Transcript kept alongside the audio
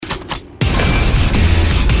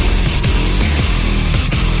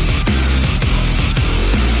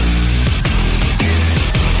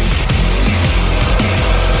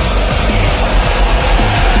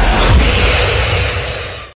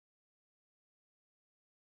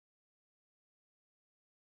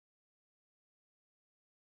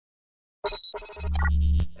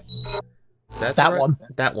That right? one.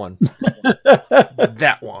 That one.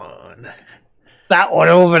 That one. That one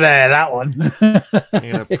over there. That one. I'm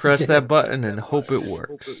going to press that button and hope it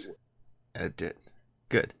works. And it did.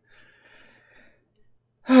 Good.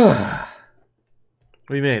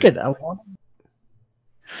 We made Good, it. that one.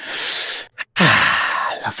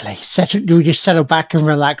 Lovely. We just settle back and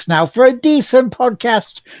relax now for a decent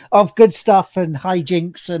podcast of good stuff and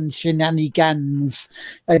hijinks and shenanigans.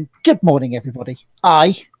 And good morning, everybody.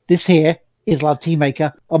 This here is Lad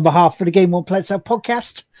Teammaker on behalf of the Game One Pledge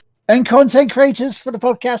podcast and content creators for the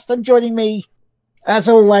podcast. And joining me, as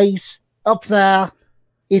always, up there,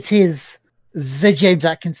 it is the James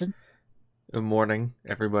Atkinson. Good morning,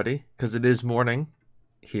 everybody, because it is morning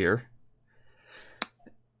here.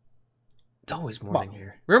 It's always morning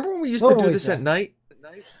here. Remember when we used to do this at night?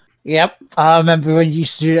 Yep. I remember when you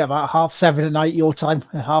used to do it about 7:30 at night, your time,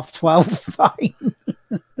 12:30, fine.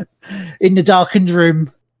 In the darkened room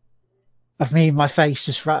of me and my face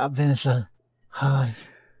just right up there. So, hi.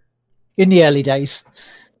 In the early days.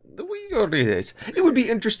 The wee early days. It would be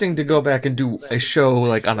interesting to go back and do a show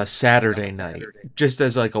like on a Saturday night, just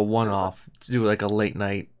as like a one-off, to do like a late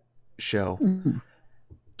night show.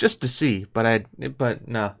 Just to see, but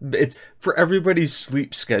no, it's for everybody's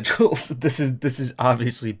sleep schedules. This is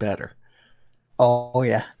obviously better. Oh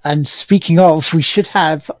yeah, and speaking of, we should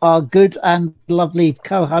have our good and lovely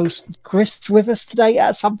co-host Chris with us today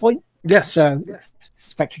at some point. Yes, so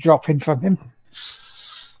expect a drop in from him.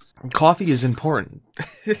 Coffee is important.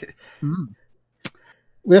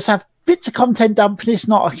 We also have bits of content dump, and it's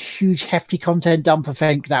not a huge hefty content dump. I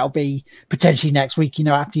think that'll be potentially next week. You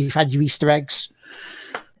know, after you've had your Easter eggs.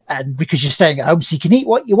 And because you're staying at home, so you can eat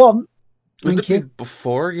what you want. Would it be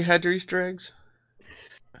before you had your Easter eggs?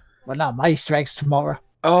 Well, no, my Easter eggs tomorrow.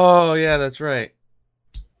 Oh, yeah, that's right.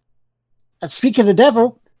 And speaking of the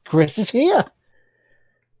devil, Chris is here.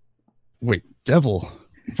 Wait, devil?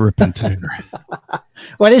 Rippington.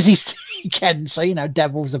 Well, it is Easter weekend, so, you know,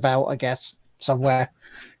 devil's about, I guess, somewhere.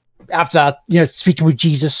 After, speaking with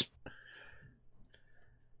Jesus.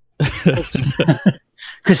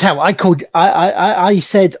 Because how I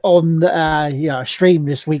said on a stream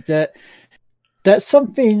this week that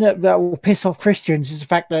something that will piss off Christians is the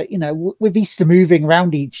fact that, with Easter moving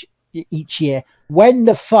around each year, when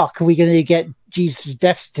the fuck are we going to get Jesus'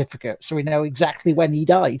 death certificate so we know exactly when he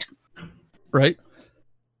died? Right.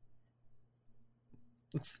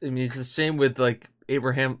 It's the same with like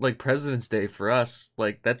Abraham, like President's Day for us.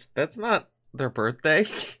 Like that's not their birthday.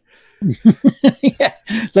 Yeah,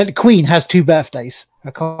 like the Queen has 2 birthdays: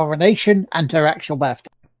 her coronation and her actual birthday.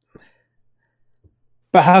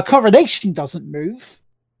 But her coronation doesn't move;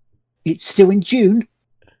 it's still in June.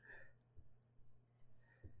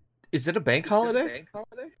 Is it a bank holiday?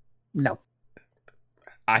 No.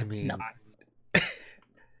 I mean, no.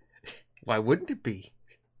 Why wouldn't it be?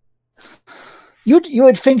 You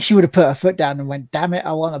would think she would have put her foot down and went, "Damn it!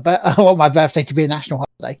 I want my birthday to be a national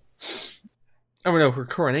holiday." I don't know, her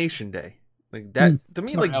coronation day, like that to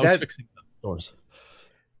me, like that.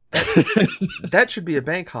 That should be a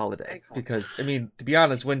bank holiday because, I mean, to be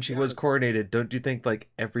honest, when she was coronated, don't you think like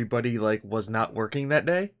everybody like was not working that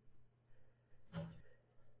day?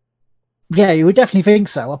 Yeah, you would definitely think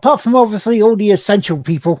so. Apart from obviously all the essential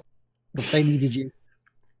people, if they needed you.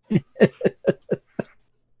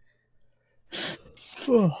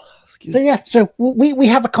 So yeah, so we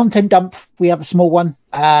have a content dump. We have a small one.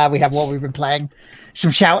 We have what we've been playing. Some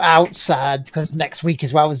shout outs because next week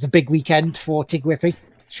as well is the big weekend for TGWPIS.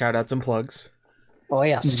 Shout outs and plugs. Oh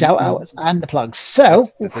yes, shout outs and the plugs. So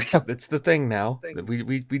it's the thing now.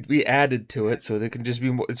 We added to it so there can just be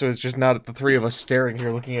more, so it's just not the 3 of us staring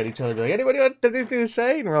here looking at each other like, anybody got anything to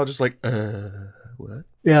say? And we're all just like, what?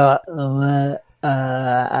 Yeah,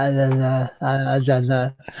 I don't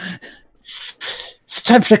know. It's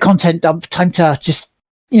time for the content dump. Time to just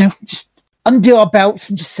undo our belts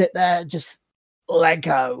and just sit there and just let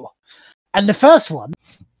go. And the first one,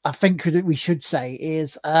 I think that we should say,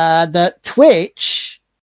 is that Twitch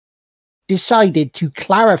decided to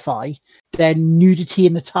clarify their nudity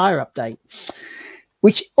in attire update,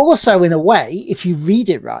 which also, in a way, if you read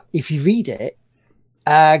it,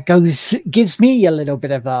 gives me a little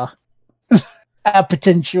bit of a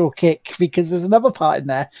potential kick, because there's another part in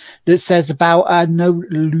there that says about no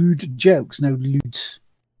lewd jokes, no lewd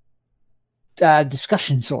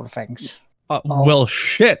discussion sort of things. Well,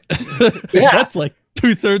 shit. Yeah. That's like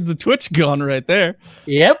 2/3 of Twitch gone right there.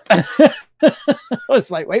 Yep. I was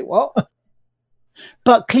like, wait, what?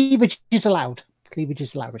 But cleavage is allowed. Cleavage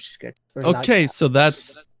is allowed, which is good. Okay, so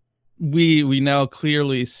that's we now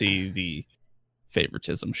clearly see the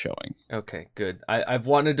favoritism showing. Okay, good. I've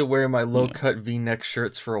wanted to wear my low-cut V-neck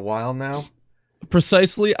shirts for a while now.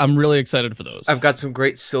 Precisely, I'm really excited for those. I've got some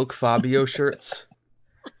great silk Fabio shirts.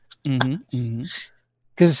 Because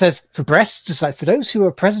it says, for breasts, just like for those who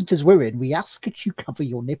are present as women, we ask that you cover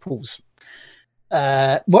your nipples.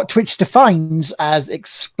 What Twitch defines as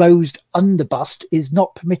exposed underbust is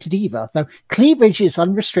not permitted either, though cleavage is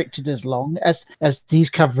unrestricted as long as these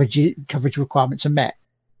coverage requirements are met.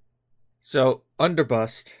 So,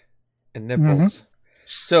 underbust and nipples.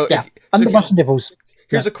 So, yeah, underbust and nipples.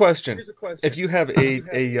 Here's a question. If you have a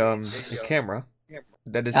camera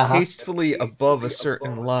that is tastefully above a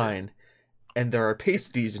certain line and there are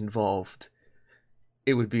pasties involved,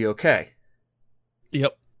 it would be okay.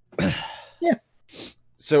 Yep. Yeah.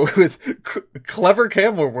 So with clever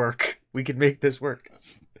camera work, we could make this work.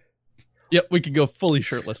 Yep, we could go fully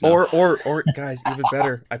shirtless now. Or guys, even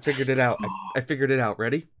better. I figured it out. I figured it out.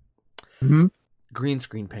 Ready? Mm-hmm. Green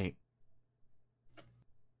screen paint.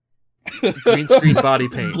 Green screen body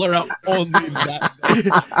paint. Blur out only that.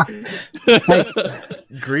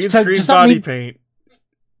 Green screen body paint.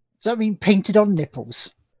 Does that mean painted on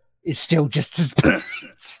nipples is still just as bad?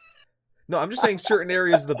 No, I'm just saying certain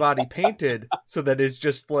areas of the body painted so that it's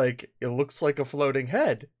just like it looks like a floating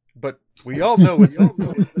head. But we all know it's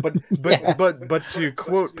but to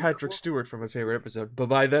quote Patrick Stewart from my favorite episode, but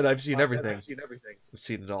by then I've seen everything. I've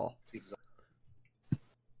seen it all.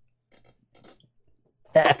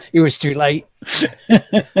 It was too late. So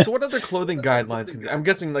what other clothing guidelines can I'm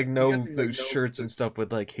guessing like no those shirts and stuff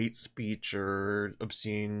with like hate speech or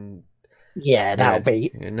obscene. Yeah, that'll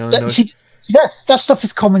be See, that stuff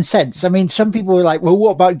is common sense. I mean, some people are like, well, what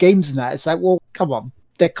about games and that? It's like, well, come on,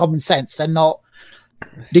 they're common sense. They're not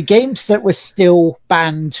the games that were still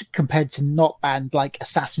banned compared to not banned, like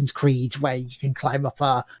Assassin's Creed, where you can climb up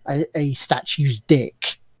a statue's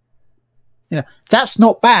dick. You know, that's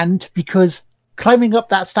not banned because climbing up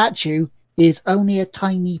that statue is only a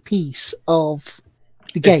tiny piece of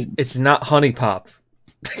the game. It's not Honey Pop.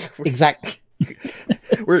 Exactly.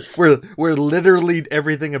 we're literally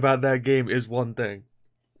everything about that game is one thing.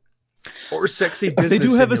 Or Sexy Business They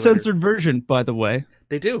do have Simulator. a censored version, by the way.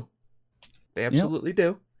 They do. They absolutely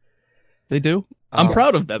do. They do. I'm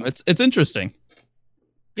proud of them. It's interesting.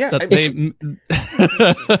 Yeah, That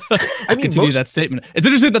I mean, continue that statement. It's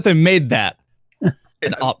interesting that they made that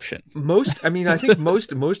an option. I think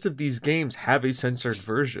most of these games have a censored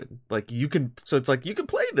version. Like you can, so it's like you can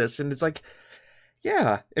play this, and it's like,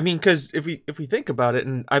 yeah. I mean, because if we think about it,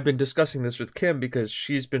 and I've been discussing this with Kim because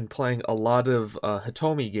she's been playing a lot of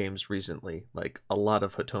Hitomi games recently, like a lot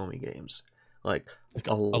of Hitomi games, like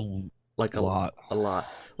a lot.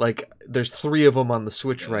 Like there's 3 of them on the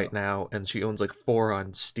Switch right now, and she owns like 4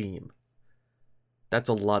 on Steam. That's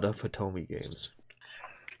a lot of Hitomi games.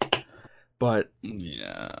 But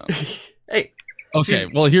yeah. Hey. Okay.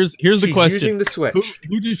 Well, here's the question. She's using the Switch.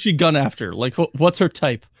 Who does she gun after? Like, what's her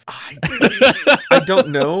type? I don't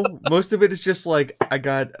know. Most of it is just like I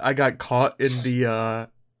got caught in the.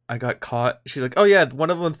 I got caught. She's like, oh yeah, one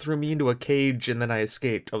of them threw me into a cage and then I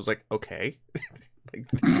escaped. I was like, okay. Like,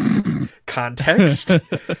 context. I'm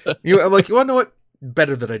like, you want to know what?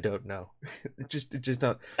 Better that I don't know. just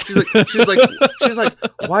don't. She's like,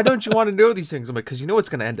 why don't you want to know these things? I'm like, because you know what's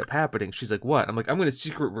going to end up happening. She's like, what? I'm like, I'm going to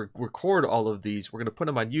secret record all of these. We're going to put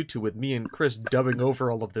them on YouTube with me and Chris dubbing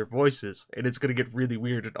over all of their voices, and it's going to get really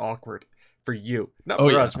weird and awkward for you, not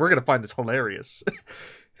for us. We're going to find this hilarious.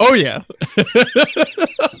 Oh yeah.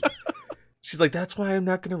 She's like, that's why I'm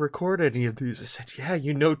not going to record any of these. I said, yeah,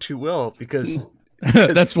 you know too well because.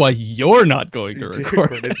 That's why you're not going to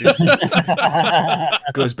record it.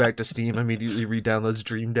 Goes back to Steam, immediately re-downloads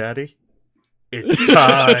Dream Daddy. It's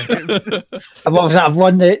time. What was that? I've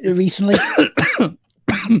won it recently.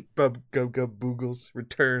 Bub Gub Gub Boogles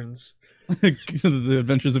returns. The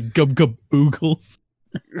Adventures of Gub Gub Boogles.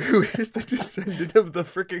 Who is the descendant of the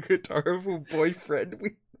freaking Guitar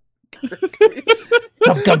boyfriend?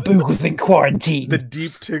 Gub Gub Boogles in quarantine. The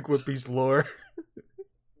deep Tigwhippies lore.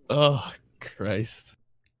 Oh, Christ.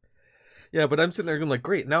 Yeah, but I'm sitting there going like,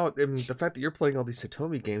 great, now I mean, the fact that you're playing all these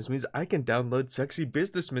Hitomi games means I can download Sexy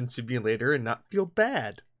Businessman Simulator and not feel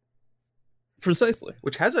bad. Precisely.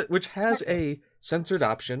 Which has a censored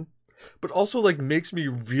option, but also like makes me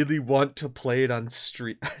really want to play it on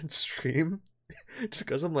stream. Just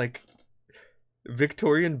because I'm like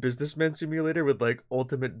Victorian Businessman Simulator with like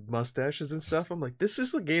ultimate mustaches and stuff. I'm like, this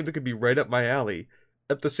is a game that could be right up my alley.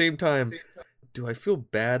 At the same time, do I feel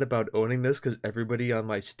bad about owning this because everybody on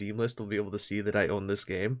my Steam list will be able to see that I own this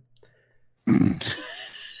game?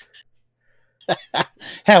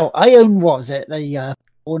 Hell, I own, what was it? The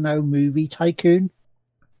Porno Movie Tycoon.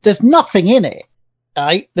 There's nothing in it.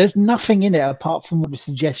 Right? There's nothing in it apart from the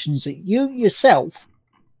suggestions that you yourself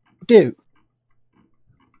do.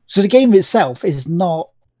 So the game itself is not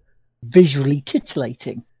visually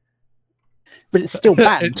titillating, but it's still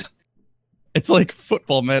banned. It's like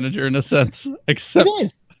Football Manager in a sense, except It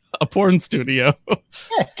is. a porn studio.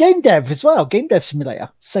 Yeah, game dev as well. Game dev simulator,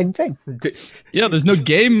 same thing. Yeah, there's no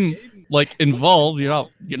game like involved. You're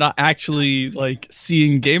not actually like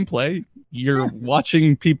seeing gameplay. You're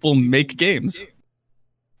watching people make games.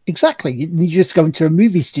 Exactly. You just go into a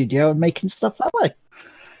movie studio and making stuff that way.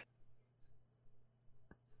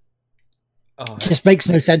 Oh, It just makes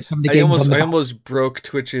no sense from the games on the I back. almost broke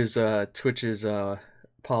Twitch's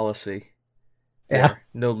policy. Yeah. There.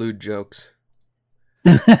 No lewd jokes.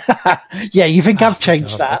 Yeah, you think I've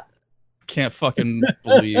changed that? Can't fucking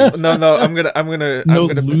believe. No, I'm gonna No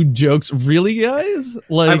lewd jokes, really, guys?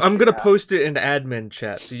 Like I'm gonna post it in admin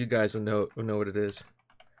chat so you guys will know what it is.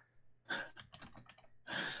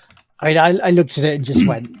 I looked at it and just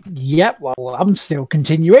went, yep, well, I'm still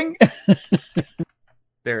continuing.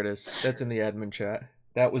 There it is. That's in the admin chat.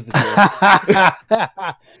 That was the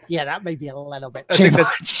joke. Yeah, that may be a little bit I too think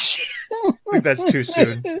much. I think that's too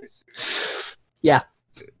soon. Yeah,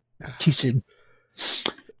 too soon.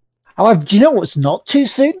 However, do you know what's not too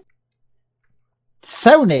soon?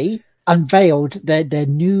 Sony unveiled their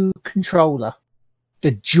new controller,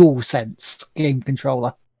 the DualSense game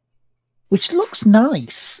controller, which looks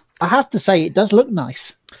nice. I have to say, it does look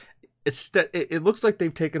nice. It looks like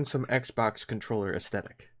they've taken some Xbox controller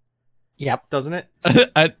aesthetic. Yep. Doesn't it?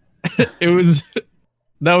 That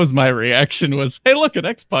was my reaction was, hey, look, an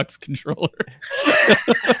Xbox controller.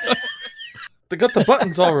 They got the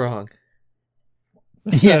buttons all wrong.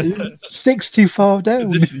 Yeah, sticks too far down.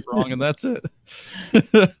 Position wrong, and that's it.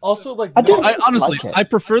 Also, like I honestly, like it. I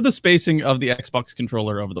prefer the spacing of the Xbox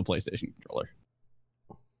controller over the PlayStation controller.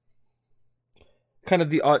 kind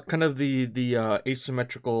of the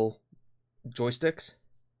asymmetrical joysticks.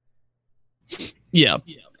 Yeah,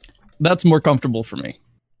 that's more comfortable for me.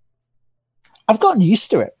 I've gotten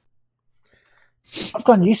used to it.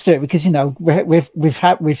 Because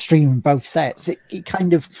we've streamed both sets. It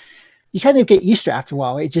kind of you get used to it after a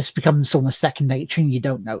while. It just becomes almost second nature, and you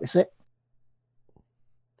don't notice it.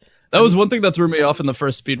 That was one thing that threw me off in the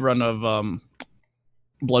first speed run of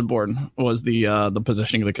Bloodborne was the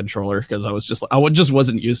positioning of the controller, because I just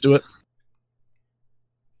wasn't used to it.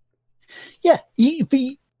 Yeah,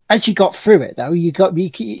 as you got through it though, you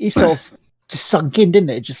sort of just sunk in, didn't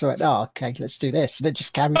it? Just like, oh, okay, let's do this, and then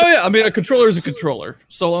just carry. Oh yeah, I mean, a controller is a controller,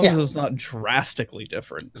 so long as it's not drastically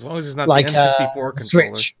different. As long as it's not Like the N64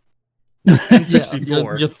 controller. Switch.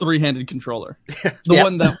 N64. Your three-handed controller. The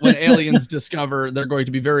one that when aliens discover, they're going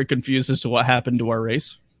to be very confused as to what happened to our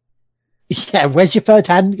race. Yeah, where's your third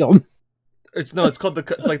hand gone? It's called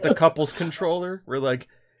it's like the couples controller, where like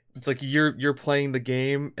it's like you're playing the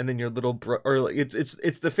game, and then your little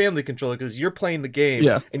it's the family controller, because you're playing the game,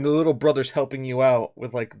 and the little brother's helping you out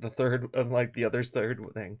with like the third and like the other's third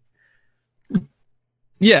thing.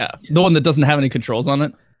 Yeah, the one that doesn't have any controls on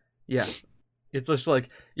it. Yeah, it's just like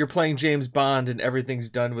you're playing James Bond, and everything's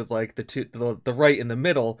done with like the right in the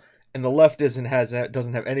middle, and the left doesn't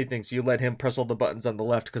have anything. So you let him press all the buttons on the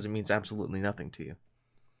left because it means absolutely nothing to you.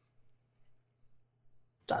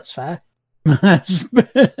 That's fair.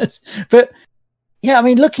 But yeah, I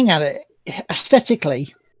mean, looking at it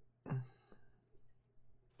aesthetically,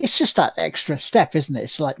 it's just that extra step, isn't it?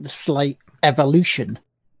 It's like the slight evolution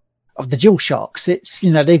of the DualShocks. It's,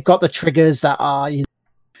 they've got the triggers that are,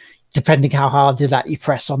 depending how hard that you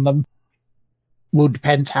press on them, will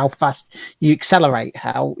depend how fast you accelerate,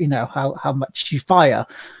 how much you fire,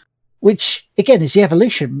 which again is the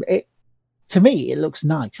evolution. To me, it looks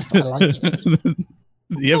nice. I like it.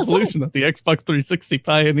 The evolution that the Xbox 360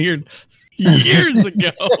 pioneered years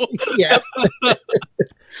ago. Yeah.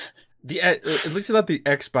 At least not the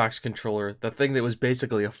Xbox controller, the thing that was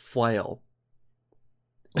basically a flail.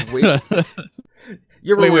 Wait,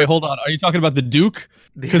 wait, hold on. Are you talking about the Duke?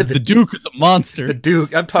 Because the Duke is a monster. The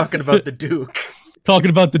Duke. I'm talking about the Duke. Talking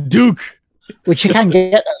about the Duke. Which you can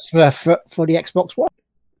get for the Xbox One.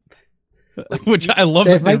 Which I love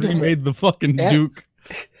that they remade the fucking Duke.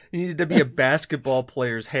 You needed to be a basketball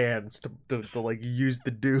player's hands to like use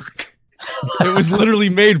the Duke. It was literally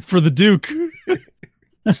made for the Duke.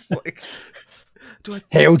 Just like,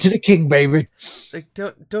 hail to the king, baby. It's like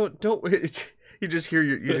don't. You just hear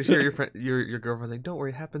your friend, your girlfriend like, "Don't worry,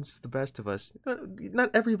 it happens to the best of us."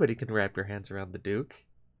 Not everybody can wrap your hands around the Duke.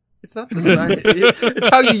 It's not the design. It's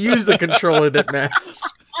how you use the controller that matters.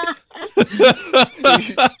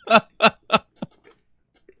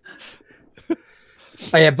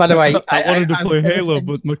 Oh yeah, by the way, I wanted to play Halo,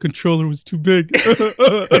 but my controller was too big.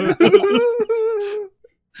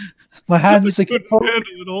 My hand is like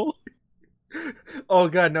Oh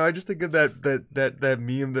god, no! I just think of that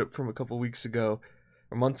meme that from a couple weeks ago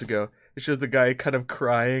or months ago. It shows the guy kind of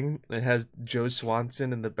crying and it has Joe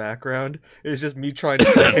Swanson in the background. It's just me trying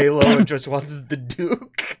to play Halo and Joe Swanson's the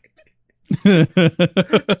Duke.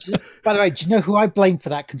 By the way, do you know who I blame for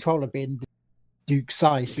that controller being Duke's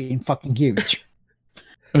size being fucking huge?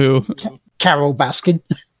 Who? Carol Baskin.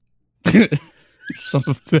 Son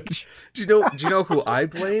of a bitch. Do you know who I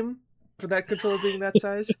blame for that controller being that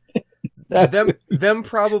size? Them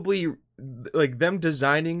probably, like, them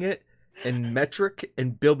designing it in metric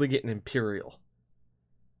and building it in imperial.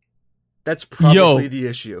 That's probably the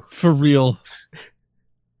issue. For real.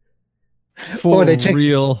 For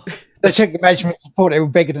real. They checked the measurements and thought they were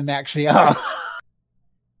bigger than they actually are.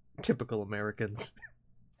 Typical Americans.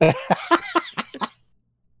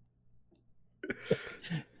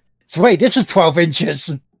 So wait, this is 12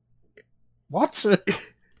 inches. What?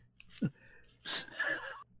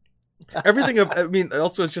 Everything I mean,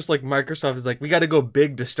 also it's just like Microsoft is like, we got to go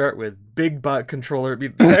big to start with. Big bot controller. I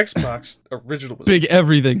mean, the Xbox original was big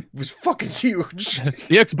everything. Was fucking huge.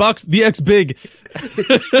 The Xbox, the X big.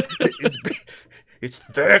 It's big. It's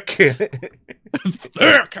thick.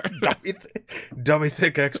 Dummy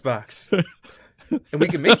thick Xbox. And we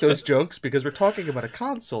can make those jokes because we're talking about a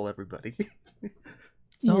console, everybody.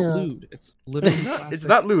 It's not lewd. It's literally it's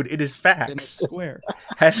not lewd. It is facts. And it's square.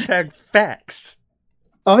 Hashtag facts.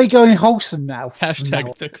 Are we going wholesome now?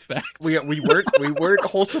 Hashtag thick facts. We weren't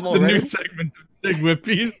wholesome already. The new segment of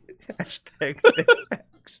TGWPIS. Hashtag thick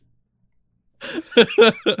facts.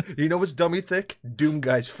 You know what's dummy thick? Doom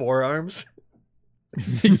Guy's forearms.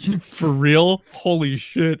 For real? Holy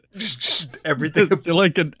shit. Just everything. They're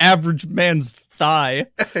like an average man's thigh.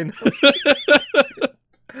 I know.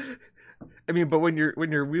 I mean, but when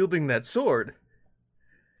you're wielding that sword,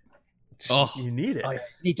 you need it. Oh, yeah,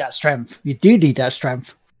 you need that strength. You do need that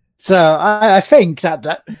strength. So I think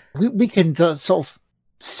that we can sort of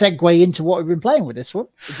segue into what we've been playing with this one.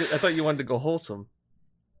 I thought you wanted to go wholesome.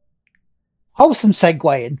 Wholesome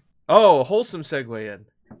segue in. Oh, wholesome segue in.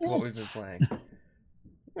 What we've been playing.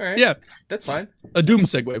 All right. Yeah, that's fine. A Doom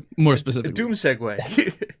segue, more specifically. A Doom segue.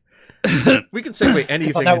 We can segue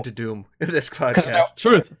anything into Doom in this podcast.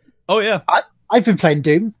 Truth. Oh yeah. I've been playing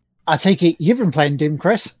Doom. I take it you've been playing Doom,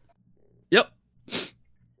 Chris. Yep.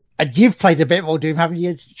 And you've played a bit more Doom, haven't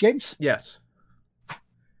you, James? Yes.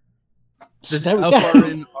 How far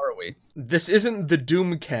in are we? This isn't the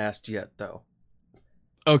Doom cast yet, though.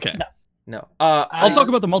 Okay. No. I'll talk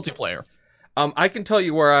about the multiplayer. I can tell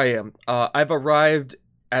you where I am. I've arrived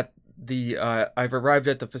at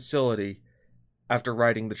the facility after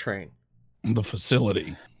riding the train. The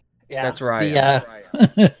facility. Yeah, that's where I am.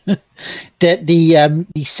 The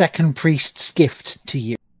second priest's gift to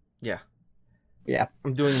you. Yeah.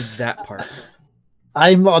 I'm doing that part.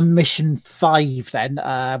 I'm on mission 5 then,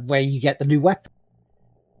 where you get the new weapon.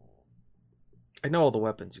 I know all the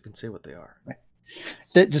weapons. You can say what they are.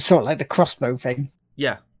 The sort of like the crossbow thing.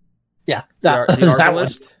 Yeah. Yeah. The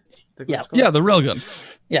arbalist. The railgun.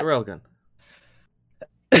 Yeah. The railgun.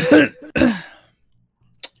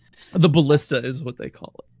 The ballista is what they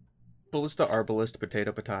call it. Ballista, arbalist,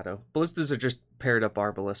 potato. Ballistas are just paired up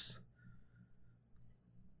arbalists.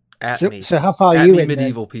 So how far are you in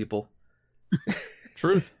medieval people?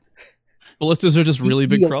 Truth. Ballistas are just really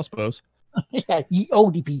big crossbows. Yeah, ye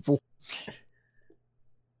oldie people.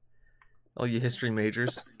 All you history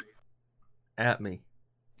majors, at me.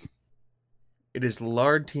 It is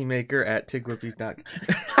lardteamaker@tigwhippies.com.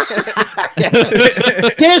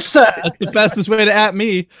 Yes, sir. That's the fastest way to at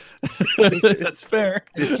me. That's fair.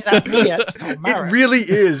 It really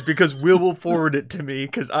is, because Will forward it to me,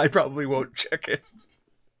 because I probably won't check it.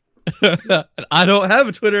 I don't have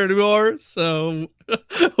a Twitter anymore, so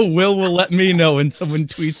Will let me know when someone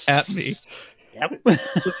tweets at me. Yep.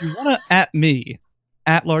 So if you want to at me,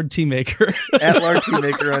 at @LardTeamaker. At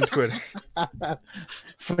 @LardTeamaker on Twitter.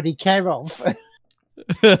 It's what he care of.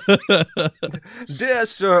 Dear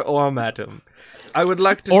Sir or Madam, I would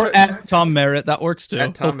like to... Or at Tom Merritt, that works too.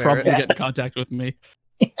 At Tom He'll probably Merritt. get in contact with me.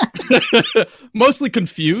 Mostly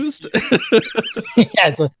confused.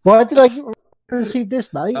 Yeah, why did I receive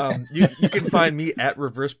this, mate? You can find me at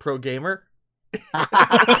Reverse Pro Gamer.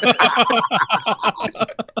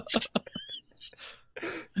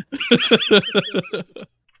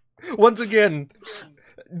 Once again,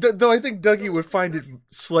 though I think Dougie would find it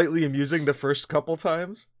slightly amusing the first couple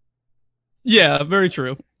times. Yeah, very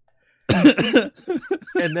true.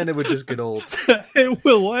 And then it would just get old. Hey,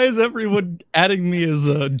 Will, why is everyone adding me as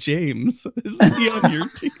James? Isn't he on your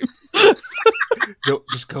team? Don't,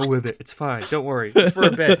 just go with it. It's fine. Don't worry. It's for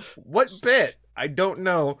a bit. What bit? I don't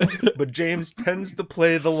know. But James tends to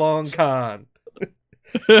play the long con.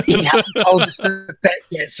 He hasn't told us the bet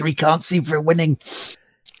yet, so we can't see if we're winning.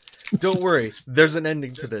 Don't worry. There's an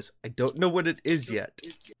ending to this. I don't know what it is yet.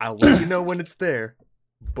 I'll let you know when it's there.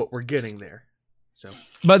 But we're getting there. So,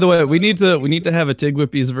 by the way, we need to have a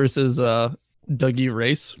TGWPIS versus Dougie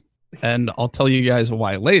race, and I'll tell you guys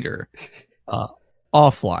why later,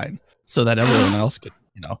 offline, so that everyone else could,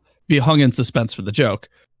 be hung in suspense for the joke.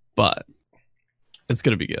 But it's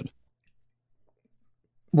gonna be good.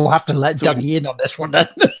 We'll have to let Dougie in on this one then.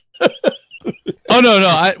 Oh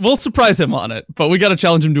no, we'll surprise him on it, but we got to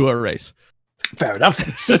challenge him to a race. Fair enough.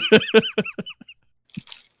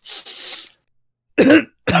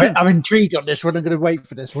 I'm intrigued on this one. I'm going to wait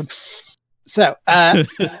for this one. So,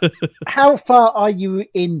 how far are you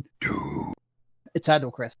in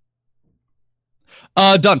Eternal Crest?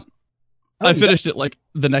 Done. Oh, I finished it like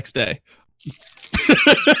the next day.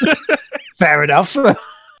 Fair enough.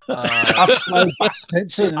 A slow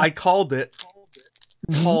bastard. I called it.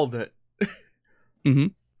 Called it. Mm-hmm.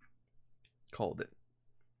 Called it.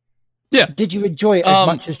 Yeah. Did you enjoy it as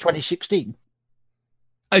much as 2016?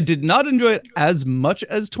 I did not enjoy it as much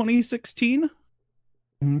as 2016.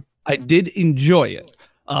 Mm-hmm. I did enjoy it.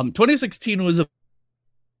 2016 was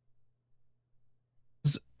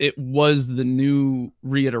it was the new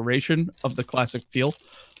reiteration of the classic feel.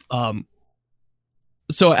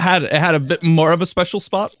 So it had a bit more of a special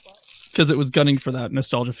spot because it was gunning for that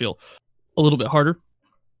nostalgia feel a little bit harder.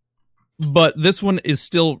 But this one is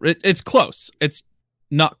still it's close. It's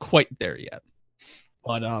not quite there yet.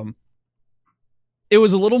 But it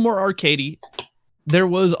was a little more arcadey. There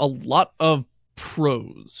was a lot of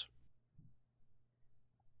prose.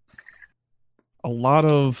 A lot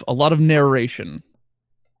of narration.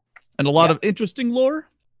 And a lot of interesting lore.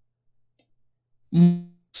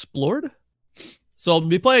 Explored. So I'll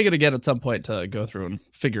be playing it again at some point to go through and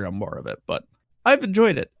figure out more of it. But I've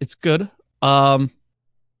enjoyed it. It's good.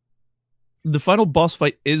 The final boss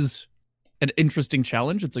fight is an interesting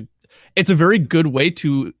challenge. It's a very good way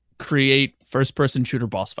to create first-person shooter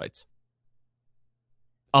boss fights.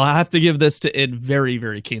 I'll have to give this to id very,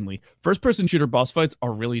 very keenly. First-person shooter boss fights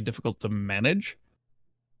are really difficult to manage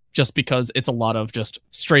just because it's a lot of just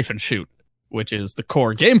strafe and shoot, which is the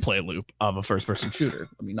core gameplay loop of a first-person shooter.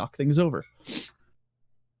 Let me knock things over.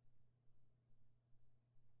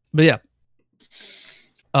 But yeah.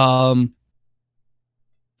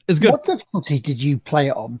 Is good. What difficulty did you play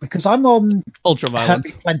it on? Because I'm on Ultraviolence. Hurt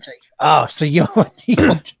Me Plenty. Oh, so you're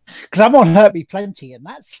because I'm on Hurt Me Plenty, and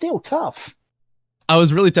that's still tough. I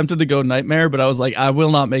was really tempted to go Nightmare, but I was like, I will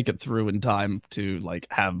not make it through in time to like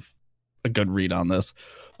have a good read on this.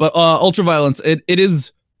 But Ultraviolence, it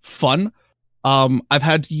is fun. I've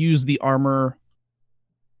had to use the armor.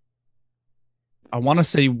 I want to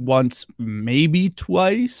say once, maybe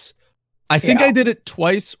twice. I think I did it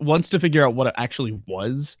twice, once to figure out what it actually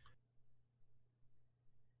was.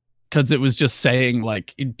 Because it was just saying,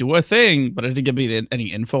 like, do a thing, but it didn't give me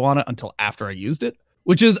any info on it until after I used it.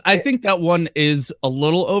 Which is, I think that one is a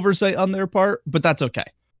little oversight on their part, but that's okay.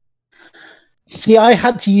 See, I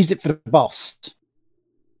had to use it for the boss.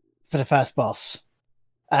 For the first boss.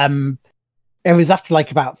 It was after,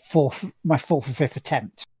 like, about my fourth or fifth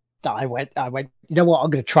attempt that I went, you know what, I'm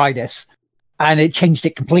going to try this. And it changed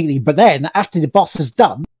it completely. But then, after the boss is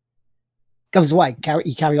done, goes away.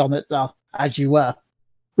 You carry on it as you were.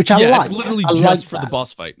 Which I like. It's literally just for the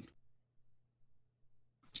boss fight.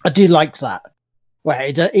 I do like that.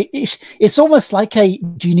 Where it's almost like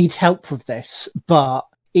do you need help with this? But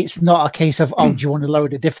it's not a case of, do you want to lower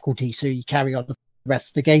the difficulty so you carry on the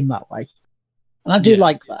rest of the game that way? And I do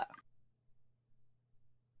like that.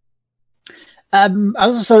 I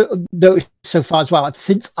also noticed so far as well,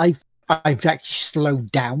 since I've actually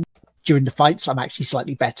slowed down during the fights, I'm actually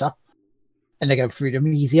slightly better. And I go through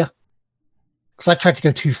them easier. Because I tried to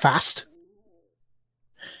go too fast.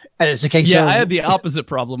 And it's a case of... I had the opposite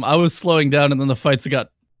problem. I was slowing down and then the fights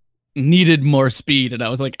needed more speed. And I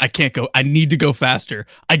was like, I can't go. I need to go faster.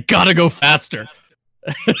 I gotta go faster.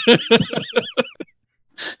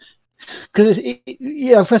 Because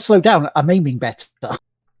if I slow down, I'm aiming better.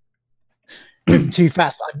 Moving too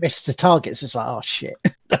fast, I miss the targets. It's like, oh shit,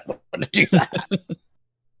 I don't want to do that.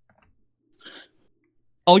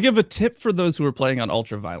 I'll give a tip for those who are playing on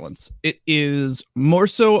Ultraviolence. It is more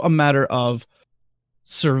so a matter of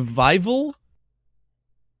survival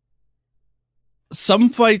some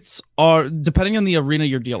fights are depending on the arena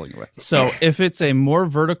you're dealing with. So if it's a more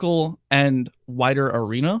vertical and wider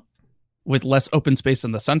arena with less open space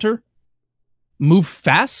in the center, move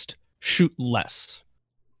fast, shoot less.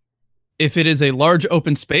 If it is a large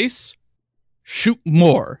open space, shoot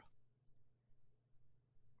more.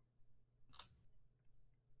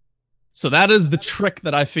 So that is the trick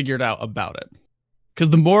that I figured out about it.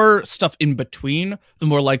 Because the more stuff in between, the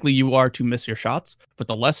more likely you are to miss your shots. But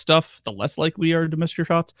the less stuff, the less likely you are to miss your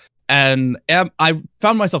shots. And I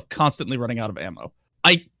found myself constantly running out of ammo.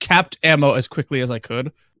 I capped ammo as quickly as I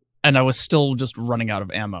could, and I was still just running out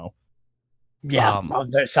of ammo. Yeah,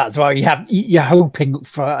 that's why you're hoping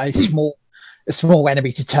for a small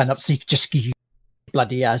enemy to turn up, so you can just give you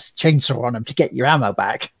bloody chainsaw on them to get your ammo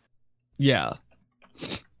back. Yeah.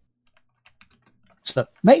 So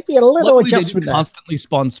maybe a little Luckily, adjustment. They constantly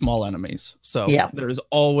spawn small enemies, so there is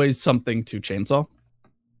always something to chainsaw.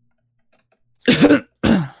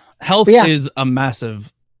 Health is a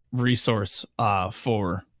massive resource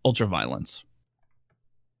for ultraviolence.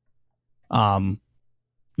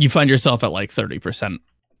 You find yourself at like 30%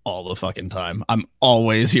 all the fucking time. I'm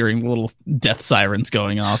always hearing little death sirens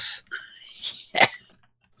going off. Yeah.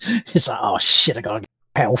 It's like, oh shit, I gotta get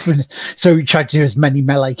health. And so you try to do as many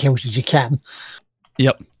melee kills as you can.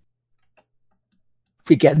 Yep.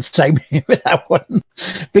 We get the same here with that one.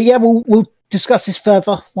 But yeah, we'll discuss this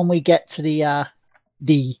further when we get to the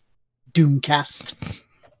Doomcast.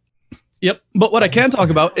 Yep. But what I can talk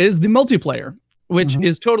about is the multiplayer, which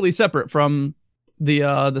is totally separate from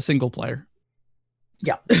the single player.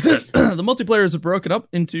 Yeah. The multiplayer is broken up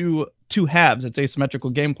into two halves. It's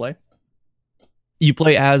asymmetrical gameplay. You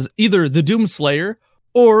play as either the Doomslayer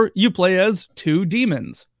or you play as two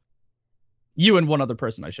demons. You and one other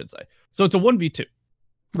person, I should say. So it's a 1v2.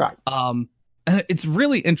 Right. And it's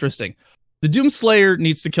really interesting. The Doomslayer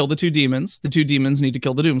needs to kill the two demons. The two demons need to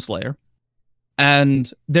kill the Doomslayer.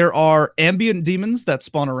 And there are ambient demons that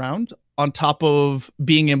spawn around on top of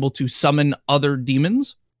being able to summon other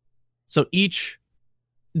demons. So each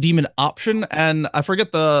demon option, and I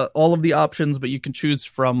forget all of the options, but you can choose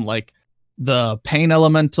from like the Pain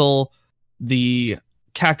Elemental, the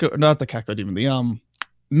not the Caco demon, the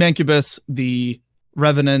Mancubus, the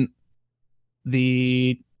Revenant,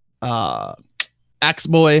 the Axe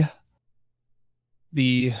Boy,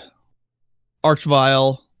 the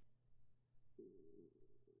Archvile,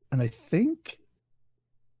 and I think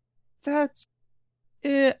that's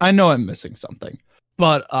it. I know I'm missing something,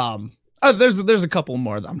 but there's a couple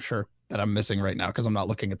more that I'm sure that I'm missing right now because I'm not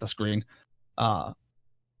looking at the screen. But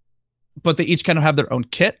they each kind of have their own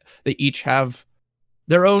kit. They each have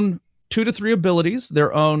their own 2 to 3 abilities,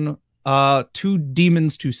 their own 2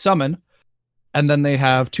 demons to summon, and then they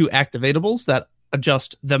have 2 activatables that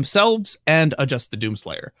adjust themselves and adjust the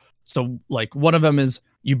Doomslayer. So, like, one of them is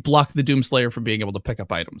you block the Doomslayer from being able to pick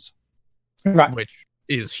up items, right? Which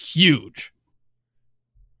is huge.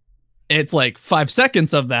 It's like 5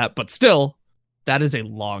 seconds of that, but still, that is a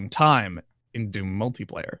long time in Doom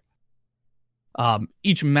multiplayer.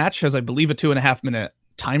 Each match has, I believe, a 2.5 minute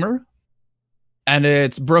timer. And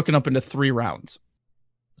it's broken up into 3 rounds.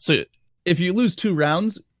 So if you lose 2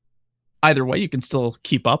 rounds, either way, you can still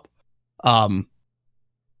keep up.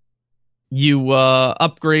 You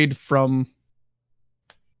upgrade from...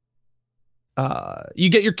 you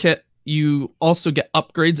get your kit. You also get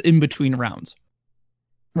upgrades in between rounds.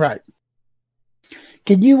 Right.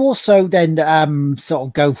 Can you also then sort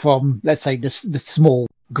of go from, let's say, the small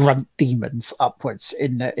grunt demons upwards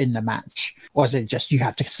in the match, or is it just you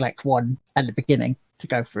have to select one at the beginning to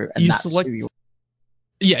go through, and you select who you...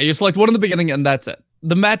 Yeah, you select one in the beginning, and that's it.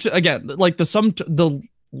 The match again, like the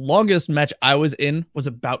longest match I was in was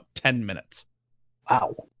about 10 minutes.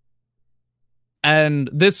 Wow. And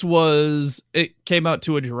it came out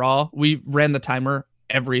to a draw. We ran the timer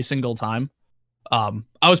every single time. I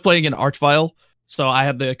was playing an Archvile, so I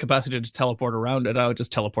had the capacity to teleport around, and I would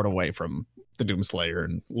just teleport away from the Doomslayer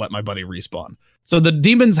and let my buddy respawn. So the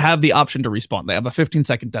demons have the option to respawn. They have a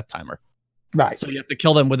 15-second death timer. Right. So you have to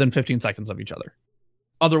kill them within 15 seconds of each other.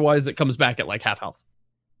 Otherwise, it comes back at like half health.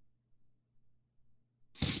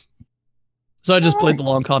 So I just played the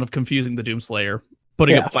long con of confusing the Doomslayer,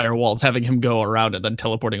 putting up firewalls, having him go around and then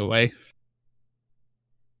teleporting away.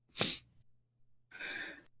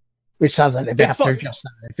 Which sounds like they'd have to adjust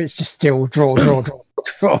that if it's just still draw.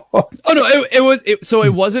 Oh no,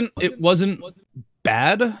 it wasn't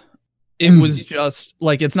bad. It was just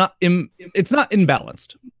like it's not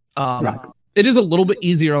imbalanced. Right. It is a little bit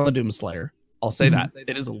easier on the Doomslayer. I'll say that.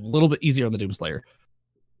 It is a little bit easier on the Doomslayer.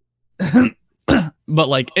 But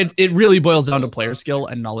like it really boils down to player skill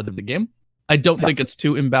and knowledge of the game. I don't think it's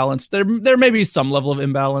too imbalanced. There may be some level of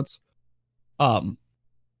imbalance,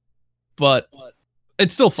 but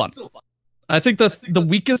it's still fun. I think the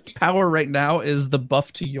weakest power right now is the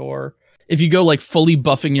buff to your, if you go like fully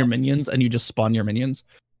buffing your minions and you just spawn your minions,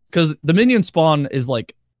 because the minion spawn is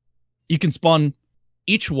like, you can spawn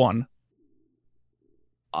each one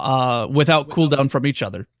without cooldown from each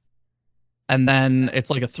other. And then it's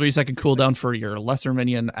like a 3-second cooldown for your lesser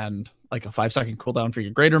minion and like a 5-second cooldown for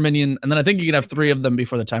your greater minion. And then I think you can have 3 of them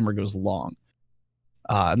before the timer goes long.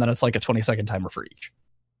 And then it's like a 20-second timer for each.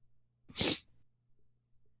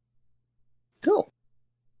 Cool.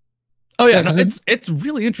 Oh yeah, no, it's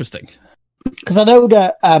really interesting. Because I know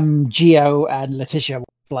that Gio and Letitia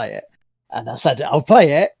will play it. And I said, I'll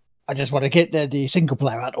play it. I just want to get the single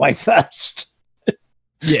player out of the way first.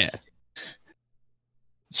 Yeah.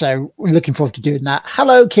 So we're looking forward to doing that.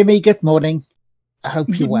 Hello, Kimmy. Good morning. I hope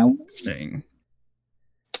you're well.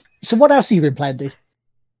 So what else have you been playing, dude?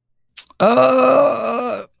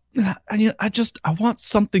 I want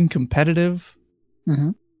something competitive.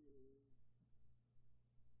 Mm-hmm.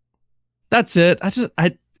 That's it.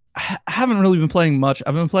 I haven't really been playing much.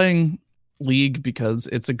 I've been playing League because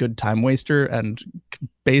it's a good time waster, and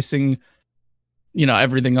basing,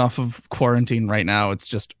 everything off of quarantine right now, it's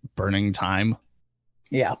just burning time.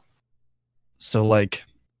 Yeah. So like,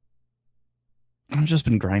 I've just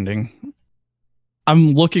been grinding.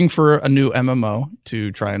 I'm looking for a new MMO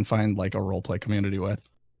to try and find like a roleplay community with.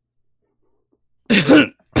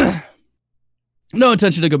 No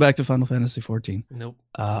intention to go back to Final Fantasy 14. Nope.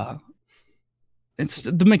 It's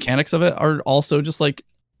the mechanics of it are also just like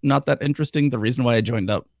not that interesting. The reason why I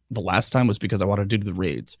joined up the last time was because I wanted to do the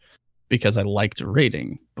raids, because I liked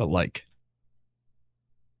raiding, but like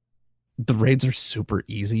the raids are super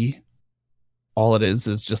easy. All it is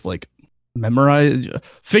just like memorize,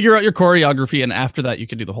 figure out your choreography, and after that you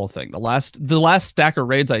can do the whole thing. The last stack of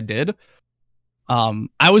raids I did,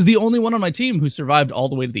 I was the only one on my team who survived all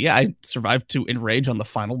the way to the end. I survived to enrage on the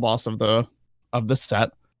final boss of the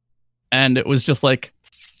set, and it was just like,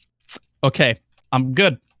 okay, I'm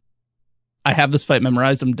good. I have this fight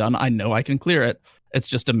memorized. I'm done. I know I can clear it. It's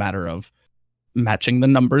just a matter of matching the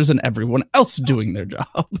numbers and everyone else doing their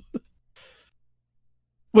job.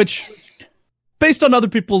 Which, based on other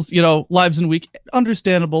people's, lives in week,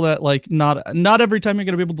 understandable that like not every time you're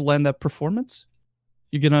gonna be able to land that performance.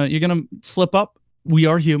 You're gonna slip up. We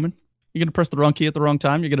are human. You're gonna press the wrong key at the wrong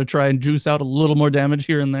time. You're gonna try and juice out a little more damage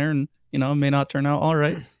here and there, and it may not turn out all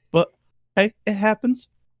right. But hey, it happens.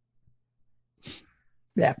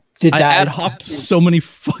 Yeah, I ad hopped so many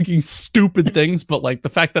fucking stupid things, but like the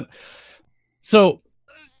fact that, so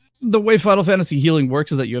the way Final Fantasy healing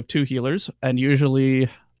works is that you have 2 healers, and usually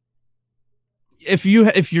if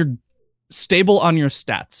you're stable on your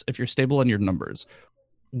stats, if you're stable on your numbers,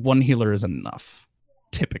 1 healer is enough,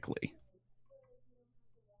 typically.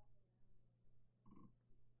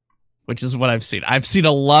 Which is what I've seen. I've seen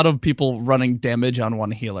a lot of people running damage on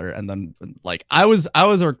 1 healer, and then like I would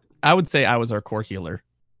say I was our core healer.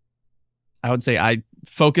 I would say I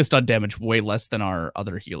focused on damage way less than our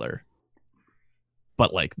other healer.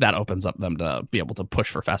 But like that opens up them to be able to push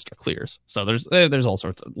for faster clears. So there's all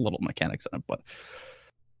sorts of little mechanics in it, but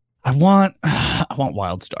I want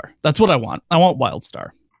Wildstar. That's what I want. I want Wildstar.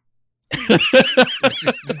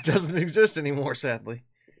 It doesn't exist anymore, sadly.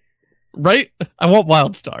 Right? I want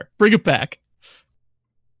Wildstar. Bring it back.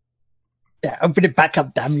 Yeah, open it back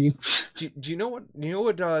up, damn you. Do you know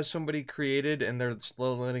what somebody created and they're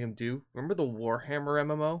slowly letting them do? Remember the Warhammer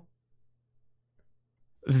MMO?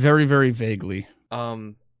 Very, very vaguely.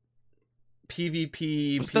 PvP,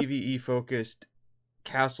 PvE focused,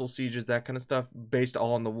 castle sieges, that kind of stuff, based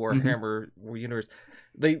all on the Warhammer universe.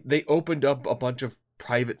 They opened up a bunch of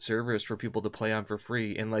private servers for people to play on for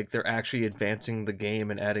free, and like they're actually advancing the game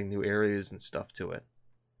and adding new areas and stuff to it.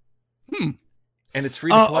 And it's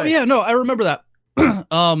free to play. Oh yeah, no, I remember that.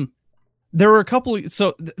 There were a couple.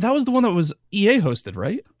 So that was the one that was EA hosted,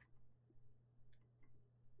 right?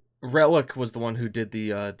 Relic was the one who did the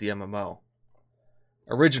MMO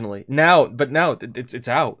originally. Now it's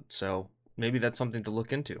out, so maybe that's something to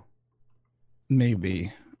look into.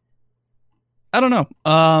 Maybe. I don't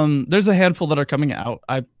know. There's a handful that are coming out.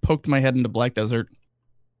 I poked my head into Black Desert.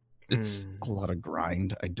 It's a lot of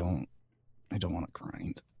grind. I don't want to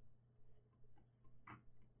grind.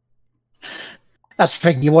 That's the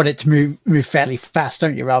thing. You want it to move fairly fast,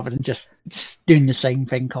 don't you? Rather than just doing the same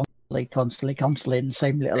thing constantly in the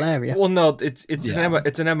same little area. Well, no, it's an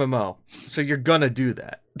MMO, so you're gonna do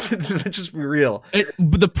that. Let's just be real.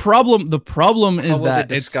 But the problem is that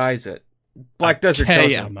they disguise it. Black Desert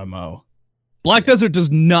doesn't. MMO. Black Desert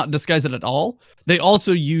does not disguise it at all. They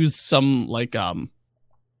also use some like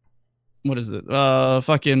what is it?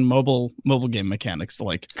 Fucking mobile game mechanics,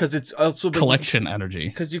 like because it's also collection energy.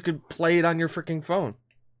 Because you could play it on your freaking phone.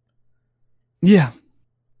 Yeah,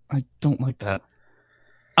 I don't like that.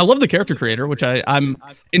 I love the character creator, which I'm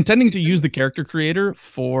intending to use the character creator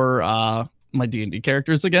for my D&D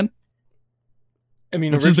characters again. I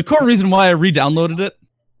mean, which is the core reason why I re-downloaded it.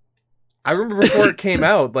 I remember before it came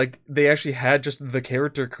out, like, they actually had just the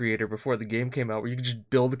character creator before the game came out, where you could just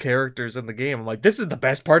build characters in the game. I'm like, this is the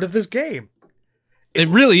best part of this game. It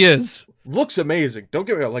really is. Looks amazing. Don't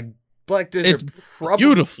get me wrong. Like, Black Desert, It's probably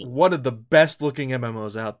beautiful. one of the best looking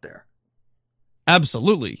MMOs out there.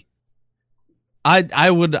 Absolutely.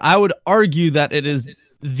 I would argue that it is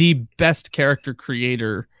the best character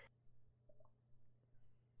creator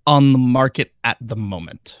on the market at the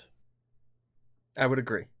moment. I would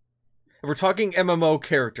agree. If we're talking MMO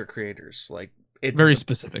character creators, like, it's very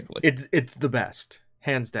specifically, it's the best,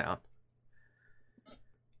 hands down.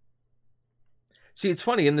 See, it's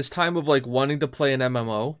funny in this time of like wanting to play an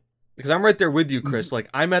MMO, because I'm right there with you, Chris. Like,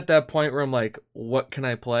 I'm at that point where I'm like, what can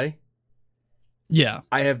I play? Yeah,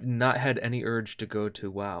 I have not had any urge to go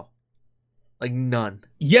to WoW, like none.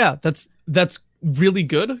 Yeah, that's really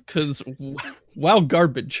good because WoW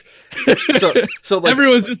garbage. So like,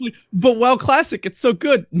 everyone's just like, but WoW Classic, it's so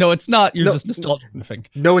good. No, it's not. You're just nostalgic.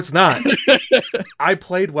 No, it's not. I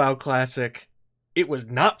played WoW Classic. It was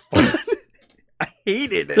not fun. I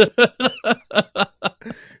hated it.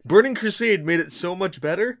 Burning Crusade made it so much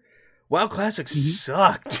better. WoW Classic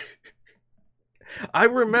sucked. I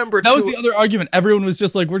remember that was the other argument. Everyone was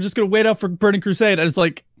just like, we're just gonna wait out for Burning Crusade, and it's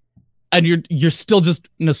like, and you're still just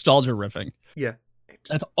nostalgia riffing. Yeah,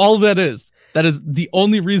 that's all that is. That is the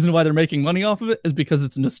only reason why they're making money off of it, is because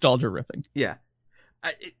it's nostalgia riffing. Yeah.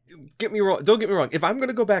 Don't get me wrong. If I'm going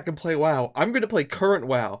to go back and play WoW, I'm going to play current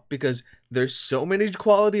WoW, because there's so many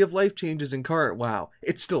quality of life changes in current WoW.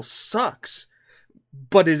 It still sucks,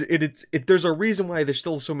 but there's a reason why there's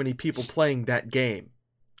still so many people playing that game.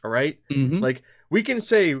 All right? Like, we can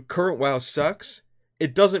say current WoW sucks.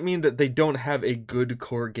 It doesn't mean that they don't have a good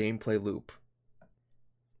core gameplay loop.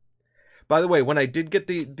 By the way, when I did get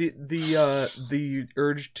the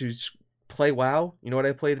urge to play WoW, you know what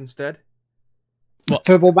I played instead?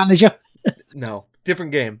 Football Manager? No,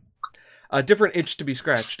 different game. A different itch to be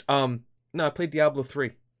scratched. No, I played Diablo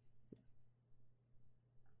 3.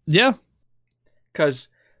 Yeah. Cuz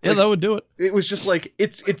that would do it. It was just like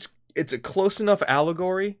it's a close enough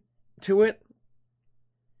allegory to it.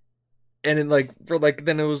 And then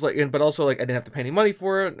then it was like, but also like I didn't have to pay any money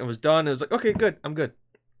for it. It was done. It was like, okay, good. I'm good.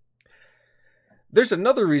 There's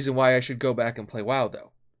another reason why I should go back and play WoW,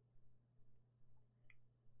 though.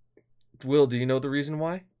 Will, do you know the reason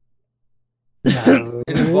why? No.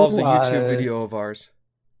 It involves a YouTube video of ours.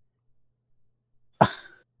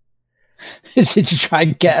 Is it to try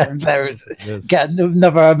and get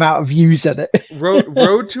another amount of views in it?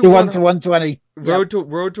 Road to 120. Road to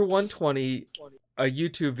 120. A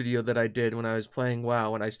YouTube video that I did when I was playing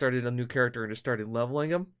WoW, when I started a new character and just started leveling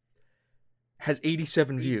him, has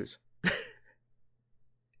 87 views.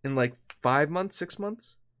 In like 5 months, 6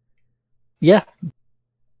 months. Yeah,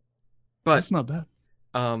 but that's not bad.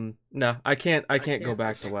 No, I can't go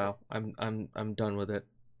back to WoW. I'm done with it.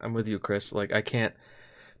 I'm with you, Chris. Like, I can't.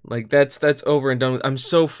 Like, that's over and done with. I'm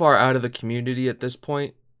so far out of the community at this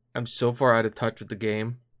point. I'm so far out of touch with the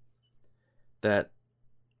game that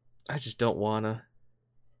I just don't wanna.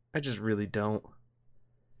 I just really don't.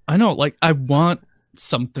 I know. Like, I want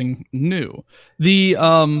something new. The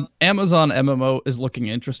Amazon MMO is looking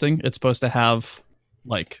interesting. It's supposed to have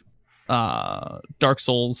like Dark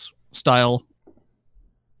Souls style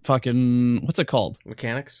fucking, what's it called?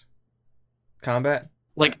 Mechanics? Combat?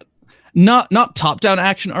 Like not top down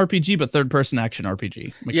action RPG, but third person action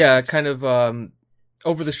RPG mechanics. Yeah, kind of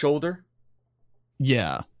over the shoulder.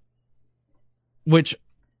 Yeah. Which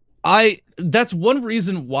that's one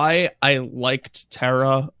reason why I liked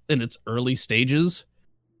Terra in its early stages,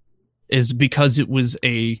 is because it was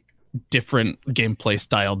a different gameplay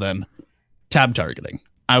style than tab targeting.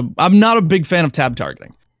 I'm not a big fan of tab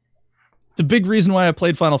targeting. The big reason why I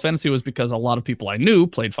played Final Fantasy was because a lot of people I knew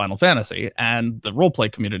played Final Fantasy, and the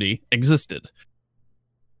roleplay community existed.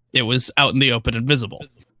 It was out in the open and visible.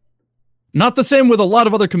 Not the same with a lot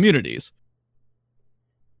of other communities.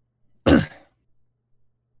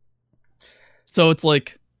 So it's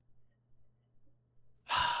like,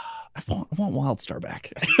 I want WildStar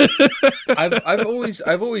back. I've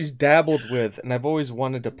always dabbled with, and I've always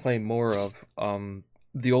wanted to play more of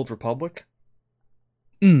the Old Republic.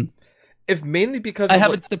 If mainly because I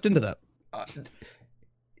haven't stepped into that.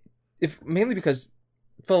 mainly because,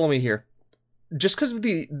 follow me here, just because of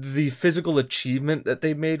the physical achievement that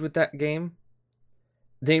they made with that game,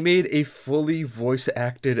 they made a fully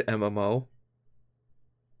voice-acted MMO.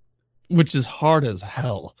 Which is hard as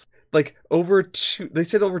hell. Like, they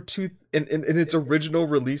said over in its original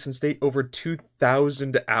release and state, over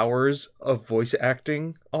 2,000 hours of voice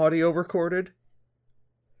acting audio recorded.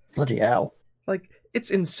 Bloody hell. Like,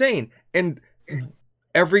 it's insane. And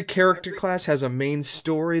every character class has a main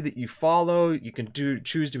story that you follow. You can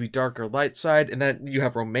choose to be dark or light side, and then you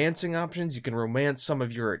have romancing options. You can romance some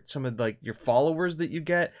of your followers that you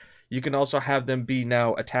get. You can also have them be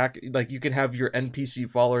now you can have your NPC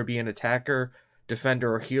follower be an attacker,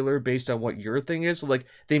 defender, or healer based on what your thing is. So, like,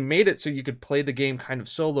 they made it so you could play the game kind of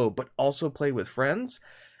solo, but also play with friends.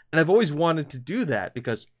 And I've always wanted to do that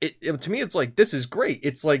because to me, it's like, this is great.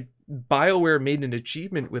 It's like BioWare made an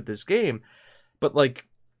achievement with this game, but like,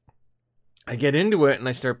 I get into it and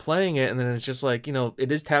I start playing it, and then it's just like,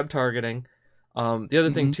 it is tab targeting. The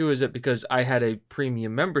other thing too is that because I had a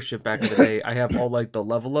premium membership back in the day, I have all like the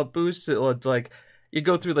level up boosts. It's like you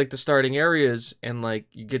go through like the starting areas and like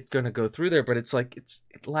gonna go through there, but it's like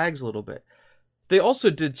it lags a little bit. They also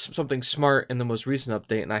did something smart in the most recent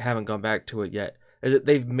update, and I haven't gone back to it yet. Is that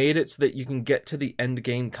they've made it so that you can get to the end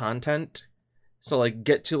game content. So like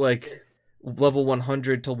get to like level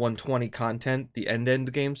 100 to 120 content, the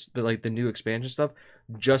end games, the new expansion stuff,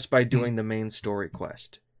 just by doing the main story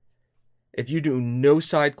quest. If you do no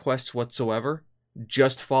side quests whatsoever,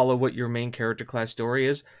 just follow what your main character class story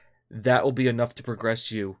is, that will be enough to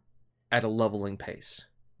progress you at a leveling pace.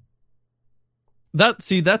 That's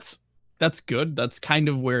good. That's kind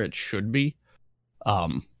of where it should be.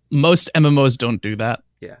 Most MMOs don't do that.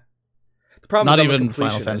 Yeah. The problem not is even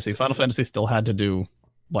Final Fantasy. Final Fantasy still had to do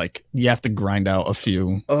like you have to grind out a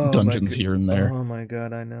few dungeons here and there. Oh my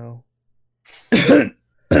god, I know.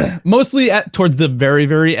 Mostly towards the very,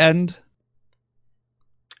 very end.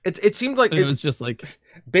 It seemed like it was just like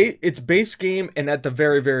it's base game, and at the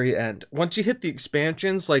very, very end, once you hit the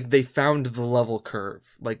expansions, like they found the level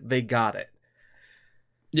curve, like they got it.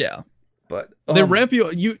 Yeah, but they ramp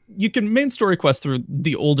you. You can main story quest through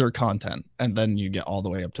the older content, and then you get all the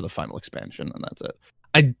way up to the final expansion, and that's it.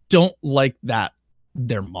 I don't like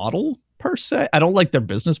their model per se. I don't like their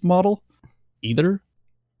business model either.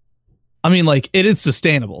 I mean, like, it is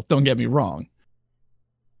sustainable. Don't get me wrong.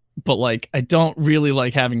 But like, I don't really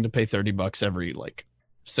like having to pay $30 every like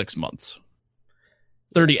 6 months.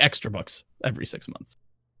 30 extra bucks every 6 months.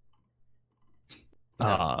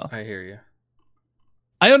 I hear you.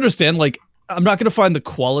 I understand. Like, I'm not going to find the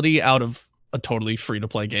quality out of a totally free to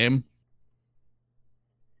play game.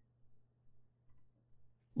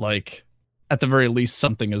 Like, at the very least,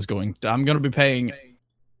 I'm going to be paying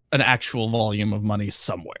an actual volume of money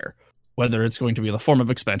somewhere, whether it's going to be in the form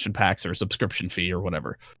of expansion packs or a subscription fee or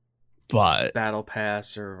whatever. But battle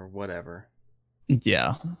pass or whatever.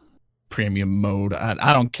 Yeah. Premium mode.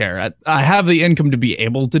 I don't care. I have the income to be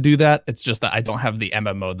able to do that. It's just that I don't have the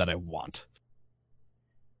MMO that I want.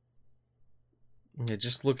 Yeah,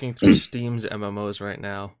 just looking through Steam's MMOs right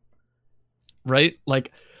now. Right?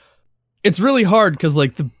 Like, it's really hard because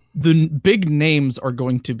like the big names are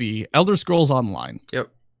going to be Elder Scrolls Online. Yep.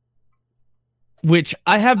 Which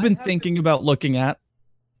I have been thinking about looking at.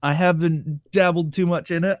 I haven't dabbled too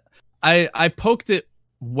much in it. I poked it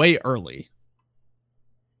way early,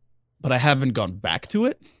 but I haven't gone back to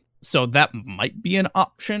it. So that might be an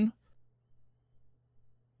option.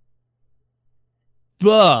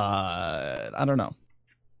 But I don't know.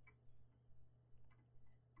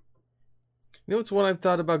 You know what's one I've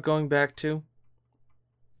thought about going back to?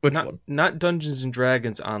 Which one? Not Dungeons and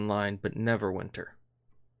Dragons Online, but Neverwinter.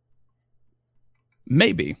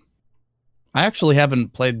 Maybe. I actually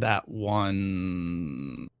haven't played that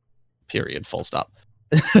one. Period. Full stop.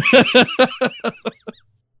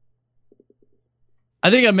 I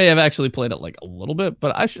think I may have actually played it like a little bit,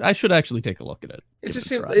 but I should actually take a look at it. It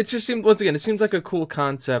just seemed once again, it seems like a cool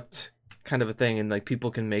concept kind of a thing, and like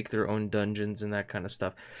people can make their own dungeons and that kind of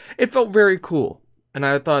stuff. It felt very cool, and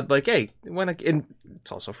I thought like, hey, and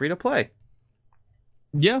it's also free to play.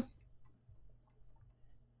 Yeah.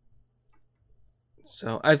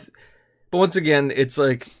 So but once again, it's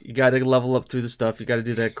like you got to level up through the stuff. You got to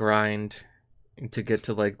do that grind to get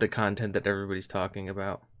to like the content that everybody's talking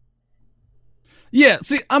about. Yeah,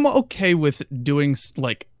 see, I'm okay with doing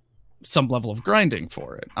like some level of grinding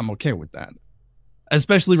for it. I'm okay with that.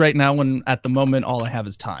 Especially right now when at the moment all I have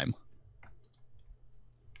is time.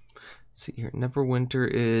 Let's see here. Neverwinter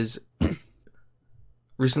is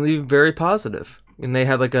recently very positive. And they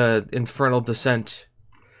had like a Infernal Descent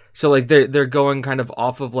So like they're going kind of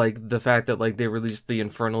off of like the fact that like they released the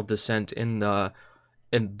Infernal Descent in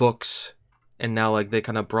books, and now like they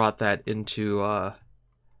kind of brought that into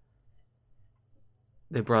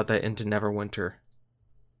Neverwinter.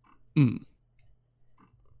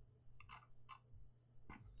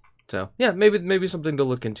 So yeah, maybe something to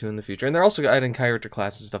look into in the future. And they're also adding character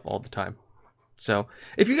classes and stuff all the time. So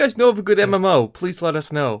if you guys know of a good MMO, please let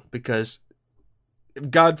us know, because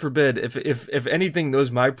God forbid, if anything knows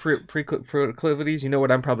my proclivities, you know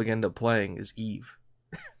what I'm probably gonna end up playing is Eve.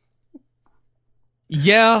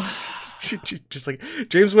 Yeah. Just like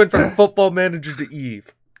James went from Football Manager to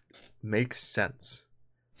Eve. Makes sense.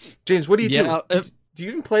 James, what do you do? Do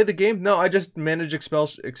you even play the game? No, I just manage Excel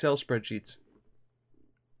spreadsheets.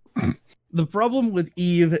 The problem with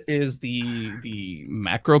Eve is the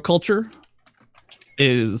macro culture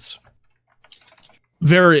is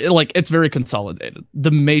very, like, it's very consolidated.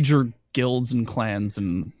 The major guilds and clans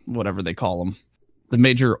and whatever they call them, the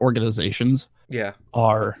major organizations,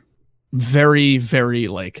 are very, very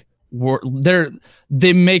like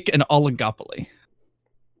they make an oligopoly.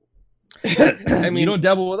 I mean, you don't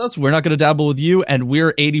dabble with us, we're not going to dabble with you, and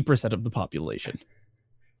we're 80% of the population.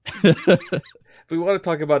 If we want to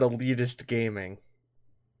talk about elitist gaming,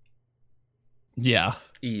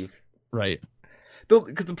 Eve, right?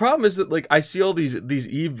 Because the problem is that like I see all these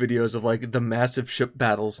Eve videos of like the massive ship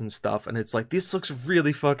battles and stuff, and it's like, this looks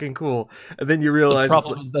really fucking cool, and then you realize the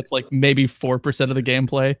problem is that's like maybe 4% of the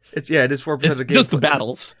gameplay. It is 4% of the gameplay. Just the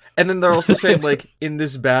battles. And then they're also saying like in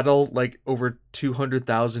this battle, like over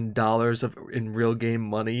 $200,000 in real game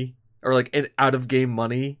money, or like in out of game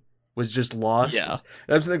money, was just lost. Yeah,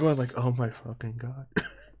 and I'm sitting there going like, oh my fucking god,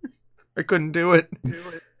 I couldn't do it.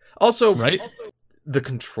 Also, right? The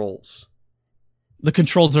controls. The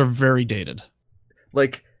controls are very dated.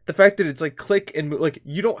 Like the fact that it's like click and like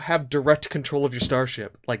you don't have direct control of your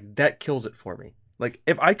starship, like that kills it for me. Like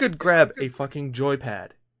if I could grab a fucking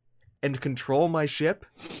joypad and control my ship,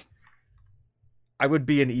 I would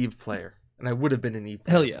be an Eve player, and I would have been an Eve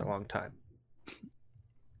player for a long time.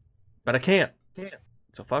 But I can't.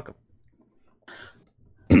 So fuck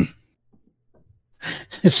them.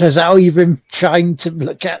 It says how you've been trying to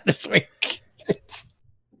look at this week. It's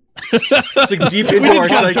like deep into our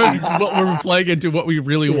psyche. What we're playing into what we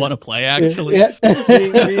really want to play. Actually, me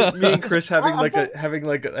and Chris having a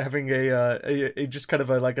just kind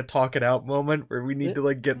of a talk it out moment where we need to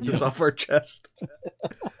like get this off our chest.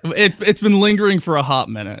 It's been lingering for a hot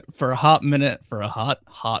minute. Hot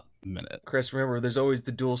minute. Chris, remember, there's always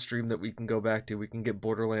the dual stream that we can go back to. We can get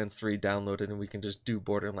Borderlands 3 downloaded, and we can just do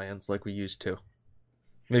Borderlands like we used to.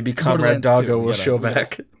 Maybe Comrade Doggo will show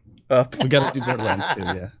back up. We gotta do Borderlands 2,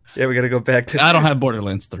 yeah. Yeah, we gotta go back to... I don't have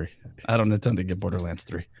Borderlands 3. I don't intend to get Borderlands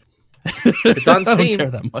 3. It's on Steam. I don't care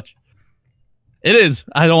that much. It is.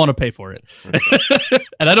 I don't want to pay for it.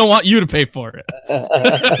 And I don't want you to pay for it.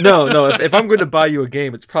 No. If I'm going to buy you a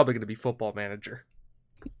game, it's probably going to be Football Manager.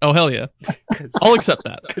 Oh, hell yeah. I'll accept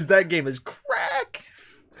that. Because that game is crack.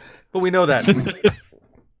 But we know that.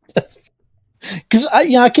 Because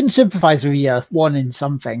I can sympathize with you wanting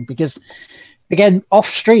something, because again, off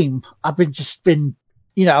stream, I've been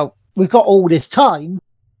we've got all this time,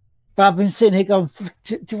 but I've been sitting here going,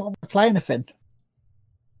 do I want to play anything?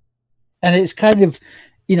 And it's kind of,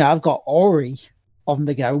 I've got Ori on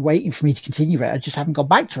the go waiting for me to continue it. I just haven't gone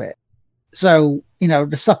back to it. So,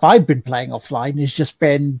 the stuff I've been playing offline has just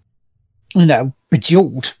been,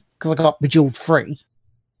 Bejeweled, because I got Bejeweled free.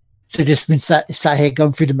 So just been sat here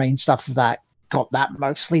going through the main stuff of that, got that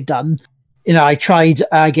mostly done. I tried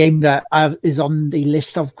a game that is on the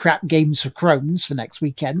list of crap games for Crohn's for next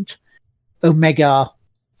weekend, Omega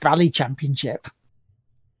Rally Championship.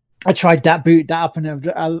 I tried that, booted that up, and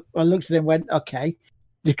I looked at it and went, okay,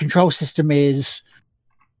 the control system is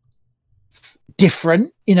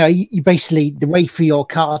different. You basically, the way for your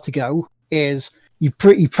car to go is you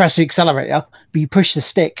press the accelerator, but you push the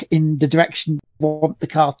stick in the direction you want the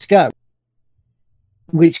car to go,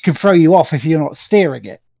 which can throw you off if you're not steering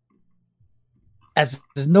it, as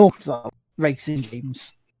normal racing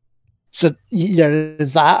games. So,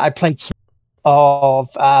 there's that. I played some of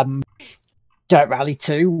Dirt Rally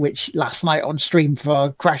 2, which last night on stream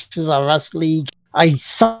for Crashers R Us League, I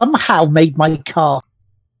somehow made my car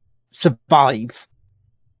survive.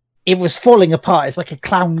 It was falling apart. It's like a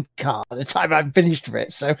clown car at the time I finished with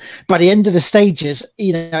it. So by the end of the stages,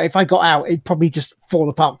 if I got out, it'd probably just fall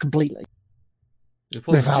apart completely.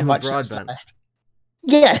 With how much left.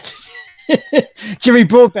 Yeah. Jimmy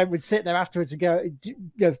Broadbent would sit there afterwards and go,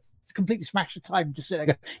 completely smash the time, just sit there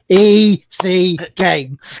and go, easy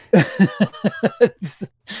game.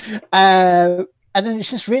 And then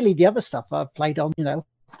it's just really the other stuff I've played on,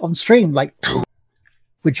 on stream, like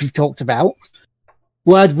which we've talked about,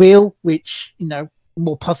 Word Wheel, which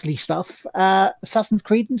more puzzly stuff, Assassin's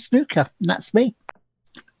Creed, and snooker, and that's me.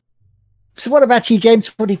 So what about you, James?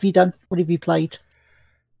 What have you done? What have you played?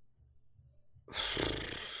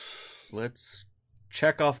 Let's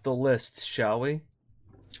check off the list, shall we?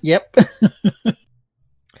 Yep.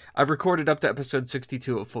 I've recorded up to episode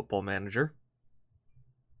 62 of Football Manager.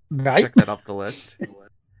 Right. Check that off the list.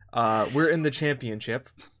 We're in the championship,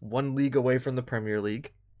 one league away from the Premier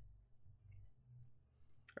League.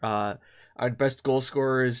 Our best goal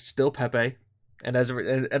scorer is still Pepe, and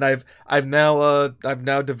I've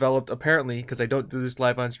now developed, apparently, because I don't do this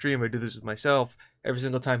live on stream, I do this with myself. Every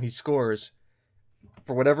single time he scores,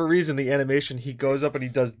 for whatever reason, the animation, he goes up and he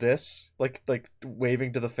does this, like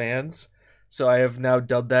waving to the fans. So I have now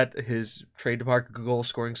dubbed that his trademark goal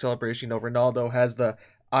scoring celebration. Ronaldo has the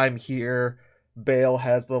 "I'm here," Bale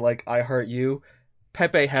has the "I heart you,"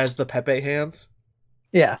 Pepe has the Pepe hands.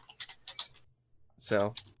 Yeah.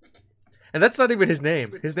 So, and that's not even his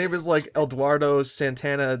name. His name is Eduardo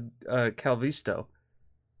Santana Calvisto.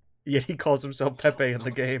 Yet he calls himself Pepe in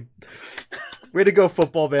the game. Way to go,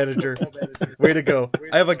 Football Manager. Way to go.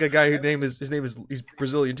 I have a guy he's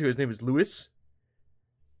Brazilian too. His name is Luis.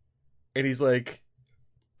 And he's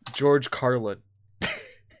George Carlin.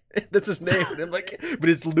 That's his name. And I'm but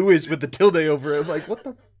it's Luis with the tilde over it. I'm what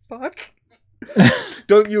the fuck?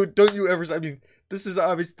 Don't you ever, I mean, this is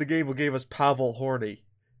obviously the game who gave us Pavel Horny.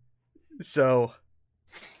 So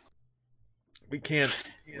we can't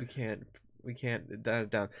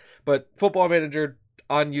down. But Football Manager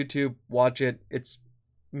on YouTube, watch it. It's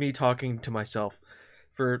me talking to myself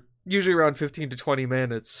for usually around 15 to 20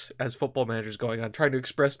 minutes as Football Manager's going on, trying to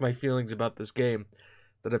express my feelings about this game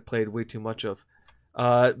that I've played way too much of.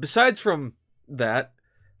 Besides from that,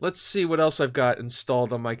 let's see what else I've got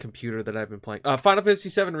installed on my computer that I've been playing. Final Fantasy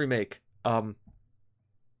VII Remake. We'll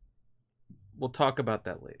talk about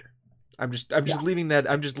that later. I'm just leaving that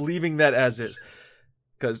as is,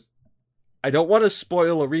 because I don't want to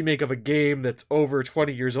spoil a remake of a game that's over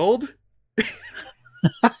 20 years old.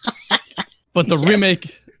 But the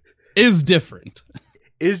remake is different.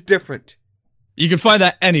 Is different. You can find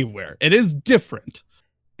that anywhere. It is different.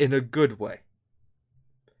 In a good way.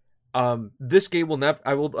 This game will not...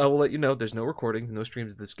 I will let you know, there's no recordings, no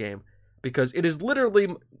streams of this game, because it is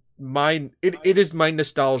literally it is my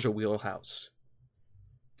nostalgia wheelhouse.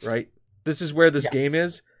 Right? This is where this game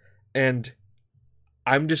is, and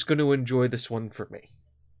I'm just going to enjoy this one for me.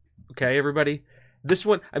 Okay, everybody? This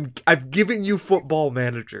one, I've given you Football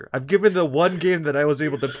Manager. I've given the one game that I was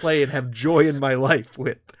able to play and have joy in my life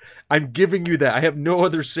with. I'm giving you that. I have no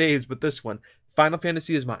other saves but this one. Final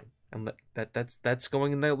Fantasy is mine. And that's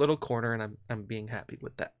going in that little corner, and I'm being happy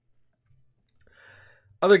with that.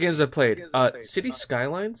 Other games I've played, City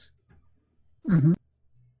Skylines. Mm-hmm.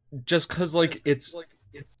 Just because it's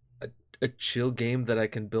a chill game that I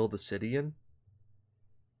can build a city in.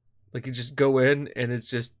 You just go in and it's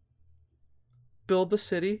just build the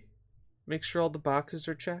city, make sure all the boxes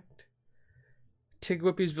are checked.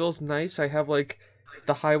 TGWPISville's nice. I have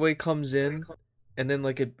the highway comes in, and then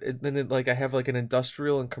I have an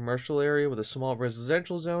industrial and commercial area with a small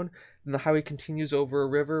residential zone, and the highway continues over a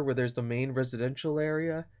river where there's the main residential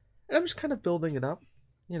area, and I'm just kind of building it up,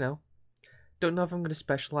 Don't know if I'm going to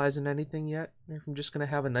specialize in anything yet, or if I'm just going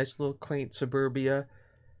to have a nice little quaint suburbia.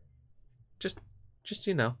 Just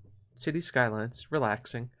City Skylines,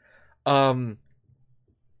 relaxing. I've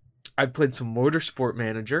played some Motorsport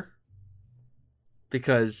Manager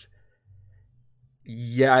because,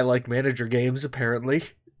 I like manager games apparently.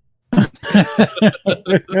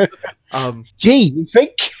 Gee, you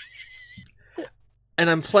think? And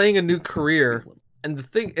I'm playing a new career, and the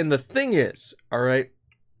thing is, all right,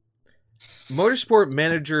 Motorsport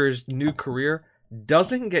Manager's new career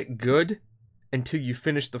doesn't get good until you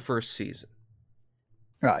finish the first season.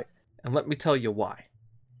 Right. And let me tell you why.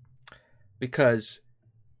 Because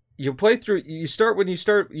you play through, you start with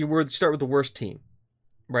the worst team,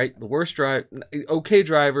 right? The worst okay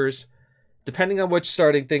drivers, depending on which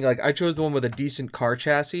starting thing. I chose the one with a decent car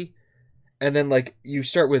chassis, and then you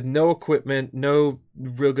start with no equipment, no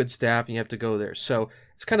real good staff, and you have to go there. So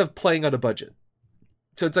it's kind of playing on a budget.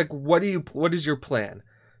 So it's what is your plan?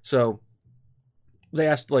 So they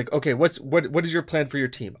asked okay, what is your plan for your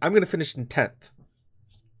team? I'm going to finish in 10th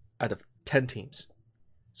out of 10 teams.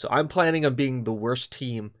 So I'm planning on being the worst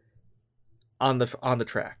team on the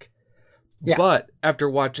track. Yeah. But after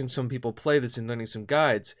watching some people play this and learning some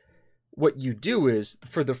guides, what you do is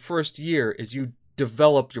for the first year is you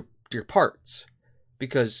develop your parts,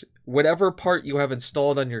 because whatever part you have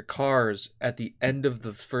installed on your cars at the end of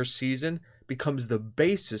the first season becomes the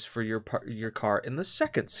basis for your car in the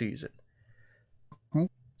second season. Hmm.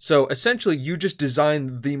 So essentially, you just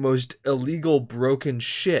design the most illegal, broken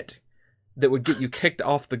shit that would get you kicked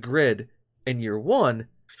off the grid in year 1,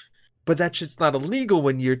 but that shit's not illegal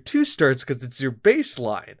when year 2 starts because it's your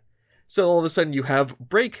baseline. So all of a sudden you have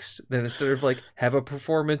brakes. Then instead of like have a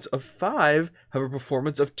performance of 5, have a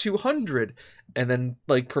performance of 200, and then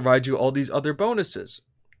like provide you all these other bonuses.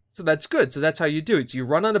 So that's good. So that's how you do it. So you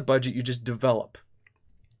run on a budget, you just develop.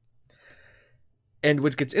 And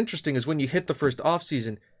what gets interesting is when you hit the first off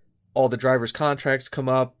season, all the drivers' contracts come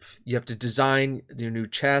up. You have to design your new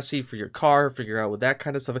chassis for your car, figure out what that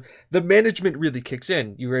kind of stuff. The management really kicks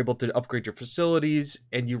in. You're able to upgrade your facilities,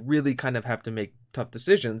 and you really kind of have to make tough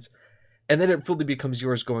decisions. And then it fully becomes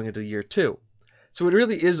yours going into year 2. So it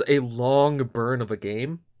really is a long burn of a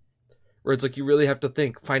game, where it's like you really have to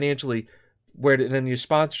think financially. Then your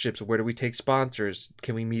sponsorships. Where do we take sponsors?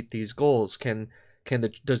 Can we meet these goals?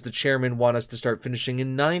 Does the chairman want us to start finishing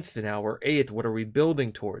in 9th now or 8th? What are we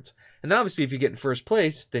building towards? And obviously, if you get in first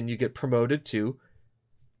place, then you get promoted to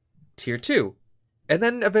tier 2, and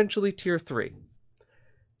then eventually tier 3.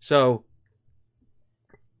 So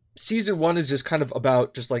season 1 is just kind of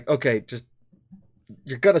about just like, okay, just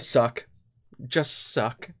you're gonna suck, just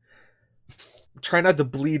suck. Try not to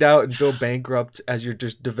bleed out and go bankrupt as you're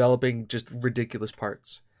just developing just ridiculous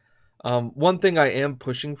parts. One thing I am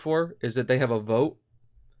pushing for is that they have a vote.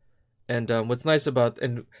 And what's nice about,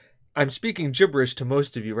 and I'm speaking gibberish to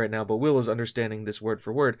most of you right now, but Will is understanding this word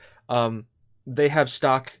for word. They have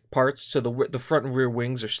stock parts, so the front and rear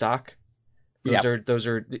wings are stock. Those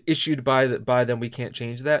are issued by them. We can't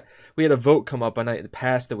change that. We had a vote come up, and it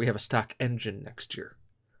passed that we have a stock engine next year.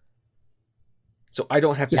 So I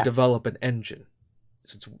don't have to develop an engine.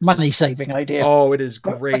 Money-saving idea. Oh, it is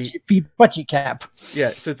great. Budget cap. Yeah,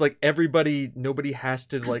 so it's like nobody has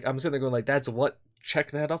to, like, I'm sitting there going like, that's what?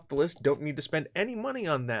 Check that off the list. Don't need to spend any money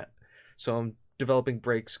on that. So I'm developing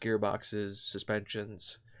brakes, gearboxes,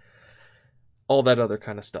 suspensions, all that other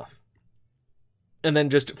kind of stuff. And then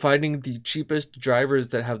just finding the cheapest drivers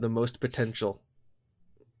that have the most potential,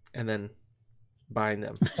 and then buying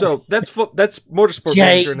them. So that's Motorsport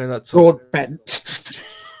Manager in a nutshell. Broadbent.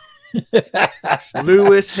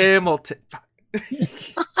 Lewis Hamilton.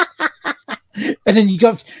 And then you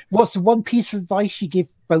got, what's the one piece of advice you give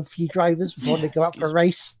both your drivers before they go out for a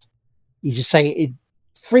race? You just say it in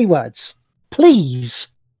 3 words.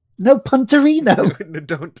 Please. No punterino.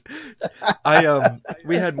 Don't.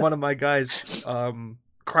 We had one of my guys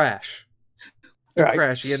crash. Right.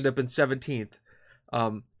 Crash. He ended up in 17th.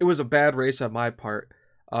 It was a bad race on my part.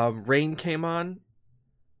 Rain came on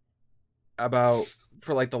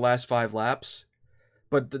for like the last 5 laps,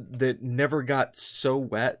 but that never got so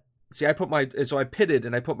wet. See, I pitted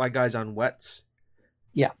and I put my guys on wets.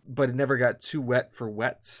 Yeah. But it never got too wet for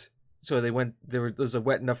wets. So there was a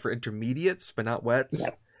wet enough for intermediates, but not wets.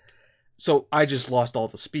 Yeah. So I just lost all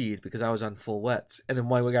the speed because I was on full wets. And then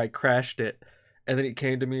one guy crashed it. And then he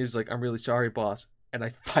came to me, he's like, "I'm really sorry, boss." And I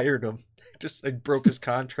fired him. I broke his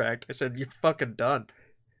contract. I said, "You're fucking done."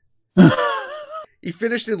 He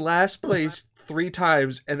finished in last place 3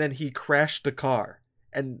 times, and then he crashed the car.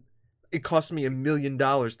 And it cost me $1 million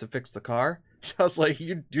to fix the car. So I was like,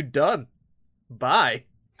 you're done. Bye.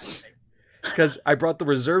 Because I brought the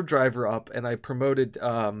reserve driver up, and I promoted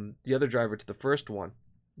the other driver to the first one,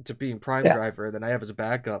 to being prime driver, and then I have as a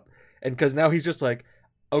backup. And because now he's just like,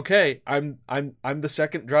 okay, I'm the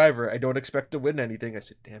second driver. I don't expect to win anything. I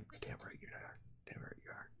said, damn right you are. Damn right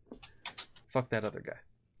you are. Fuck that other guy.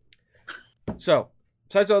 So,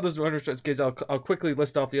 besides all those Motorsport games, I'll quickly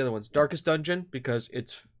list off the other ones. Darkest Dungeon, because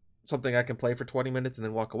it's something I can play for 20 minutes and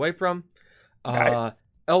then walk away from. Right.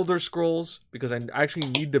 Elder Scrolls, because I actually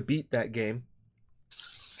need to beat that game.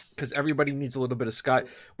 Because everybody needs a little bit of Sky.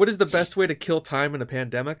 What is the best way to kill time in a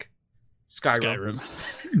pandemic? Skyrim.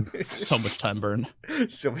 So much time burn.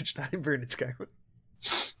 So much time burn in Skyrim.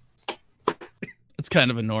 It's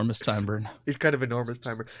kind of enormous time burn. It's kind of enormous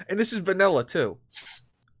time burn. And this is vanilla, too.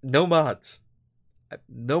 No mods.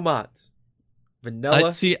 Vanilla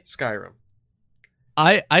Skyrim.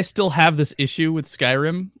 I still have this issue with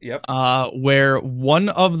Skyrim. Yep. Where one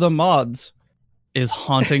of the mods is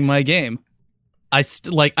haunting my game. I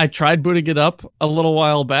tried booting it up a little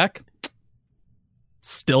while back.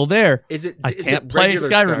 Still there. I can't play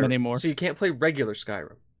Skyrim anymore. So you can't play regular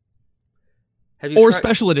Skyrim.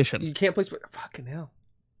 Special edition. You can't play fucking hell.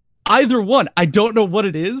 Either one. I don't know what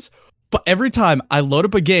it is, but every time I load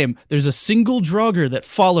up a game, there's a single Draugr that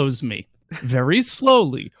follows me very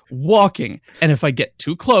slowly, walking, and if I get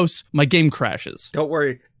too close, my game crashes. Don't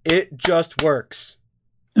worry. It just works.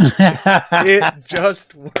 It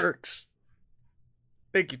just works.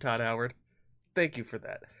 Thank you, Todd Howard. Thank you for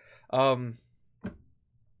that.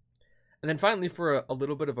 And then finally, for a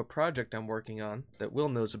little bit of a project I'm working on that Will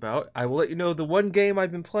knows about, I will let you know the one game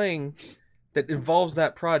I've been playing that involves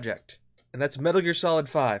that project, and that's Metal Gear Solid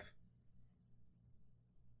 5.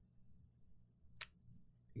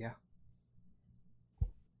 Yeah.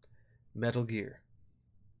 Metal Gear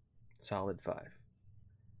Solid 5.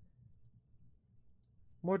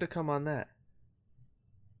 More to come on that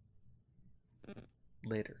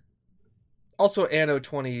later. Also, Anno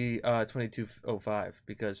 2205,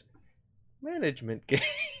 because management game.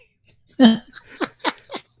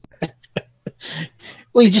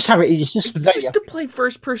 Well, you just have it. It's just I used to play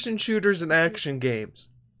first-person shooters and action games.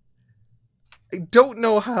 I don't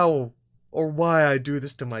know how or why I do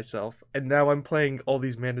this to myself, and now I'm playing all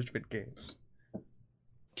these management games.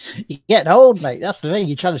 You're getting old, mate. That's the thing.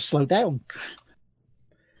 You're trying to slow down.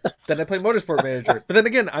 Then I play Motorsport Manager, but then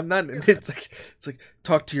again, I'm not. It's like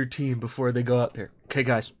talk to your team before they go out there. Okay,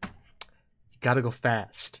 guys, you gotta go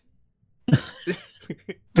fast, but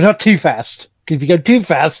not too fast. Because if you go too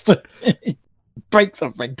fast, break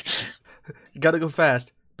something. You gotta go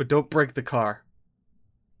fast, but don't break the car.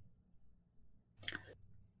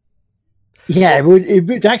 Yeah,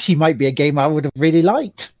 it actually might be a game I would have really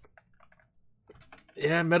liked.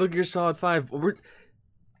 Yeah, Metal Gear Solid 5.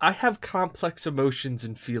 I have complex emotions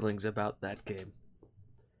and feelings about that game.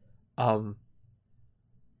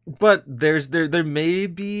 But there may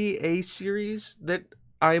be a series that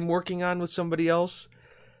I'm working on with somebody else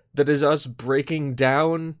that is us breaking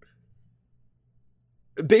down.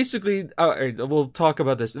 Basically, we'll talk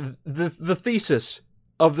about this. The thesis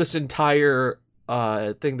of this entire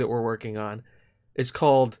thing that we're working on is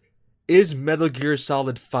called "Is Metal Gear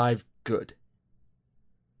Solid 5 Good?"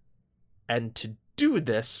 And to do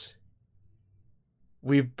this,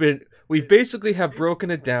 we basically have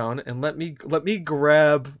broken it down, and let me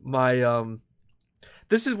grab my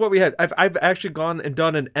this is what we had. I've actually gone and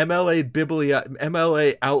done an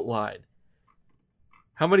MLA outline.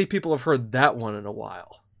 How many people have heard that one in a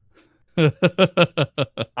while?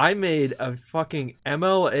 I made a fucking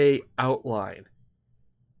MLA outline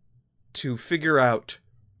to figure out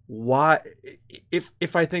why,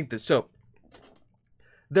 if I think this. So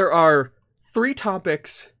there are 3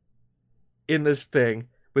 topics in this thing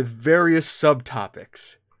with various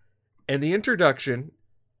subtopics. And the introduction,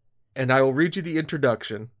 and I will read you the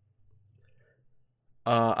introduction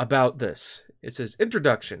about this. It says,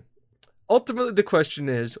 Introduction. Ultimately, the question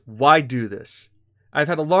is, why do this? I've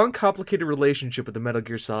had a long, complicated relationship with the Metal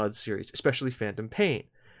Gear Solid series, especially Phantom Pain.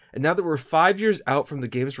 And now that we're 5 years out from the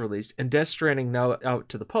game's release and Death Stranding now out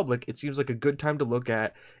to the public, it seems like a good time to look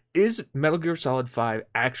at, is Metal Gear Solid 5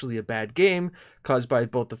 actually a bad game, caused by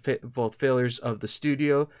both failures of the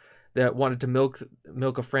studio that wanted to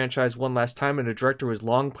milk a franchise one last time and a director who was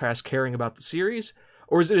long past caring about the series?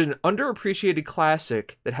 Or is it an underappreciated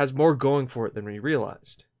classic that has more going for it than we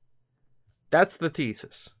realized? That's the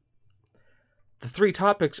thesis. The 3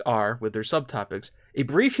 topics are, with their subtopics, a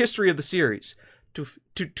brief history of the series. To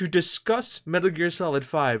discuss Metal Gear Solid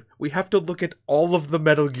 5, we have to look at all of the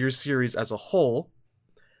Metal Gear series as a whole.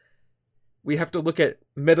 We have to look at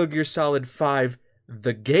Metal Gear Solid 5,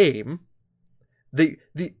 the game.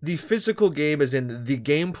 The physical game is in the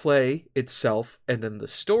gameplay itself, and then the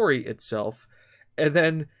story itself. And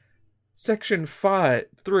then section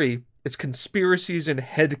 3 is conspiracies and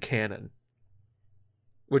headcanon,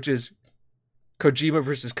 which is Kojima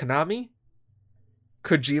versus Konami.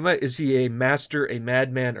 Kojima, is he a master, a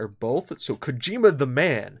madman, or both? So Kojima the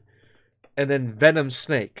man, and then Venom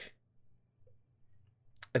Snake.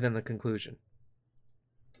 And then the conclusion.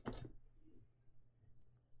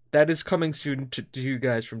 That is coming soon to you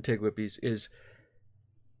guys from TGWPIS, is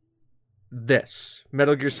this,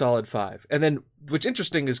 Metal Gear Solid 5. And then, what's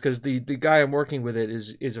interesting is because the guy I'm working with it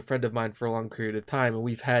is a friend of mine for a long period of time, and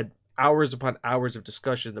we've had hours upon hours of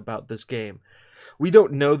discussion about this game. We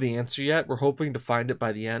don't know the answer yet. We're hoping to find it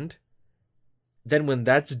by the end. Then when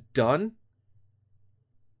that's done,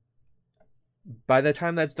 by the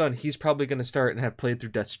time that's done, he's probably going to start and have played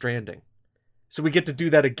through Death Stranding. So we get to do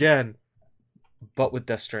that again, but with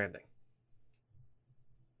Death Stranding.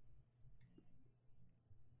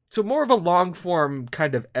 So more of a long-form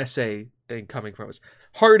kind of essay thing coming from us.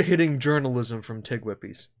 Hard-hitting journalism from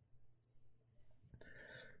TGWPIS.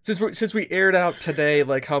 Since we aired out today,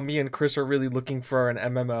 like how me and Chris are really looking for an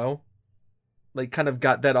MMO, like kind of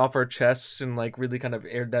got that off our chests and like really kind of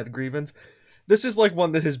aired that grievance. This is like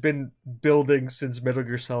one that has been building since Metal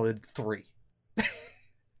Gear Solid 3.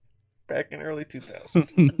 Back in early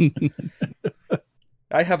 2000.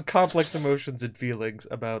 I have complex emotions and feelings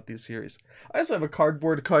about these series. I also have a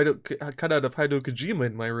cardboard cutout of Hideo Kojima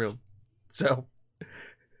in my room. So,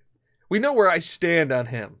 we know where I stand on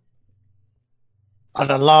him. On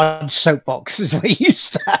a large soapbox is what you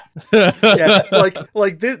stand. Yeah,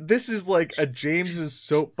 like this is like a James's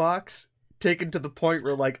soapbox taken to the point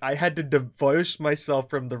where like I had to divorce myself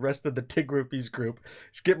from the rest of the TGWPIS group,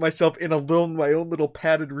 get myself in my own little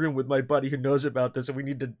padded room with my buddy who knows about this, and we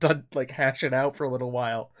need to like hash it out for a little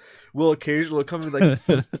while. We'll occasionally come and be like,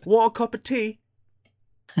 want a cup of tea?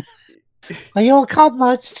 Are you all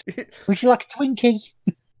comrades? Would you like a Twinkie?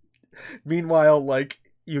 Meanwhile, like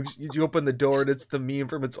you open the door and it's the meme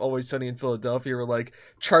from It's Always Sunny in Philadelphia where like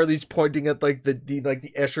Charlie's pointing at like the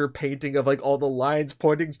Escher painting of like all the lines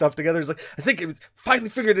pointing stuff together. It's like, I think it finally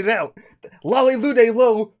figured it out. Lolly Lude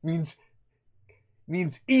Lo means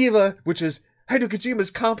Eva, which is Hideo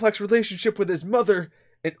Kojima's complex relationship with his mother,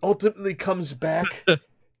 and ultimately comes back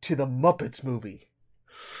to the Muppets movie.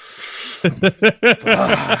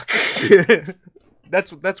 Fuck.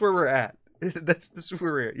 That's where we're at. This is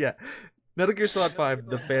where we're at. Yeah. Metal Gear Solid 5,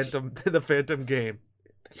 the Phantom game.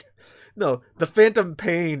 No, the Phantom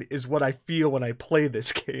Pain is what I feel when I play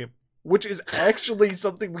this game, which is actually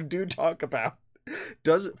something we do talk about.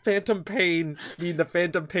 Does Phantom Pain mean the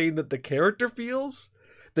Phantom Pain that the character feels?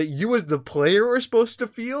 That you as the player are supposed to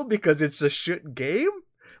feel because it's a shit game?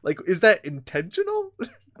 Like, is that intentional?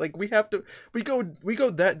 Like, we go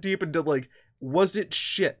that deep into like, was it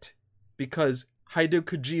shit because Hideo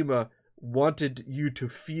Kojima wanted you to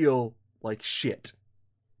feel like shit?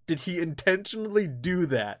 Did he intentionally do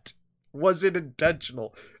that? Was it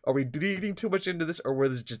intentional? Are we reading too much into this, or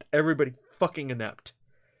was it just everybody fucking inept?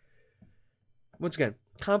 Once again,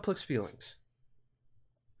 complex feelings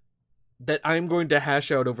that I'm going to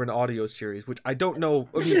hash out over an audio series, which I don't know.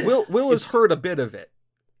 I mean, Will has heard a bit of it.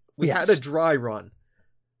 We had a dry run.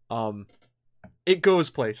 It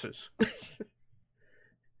goes places.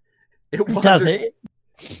 It does it.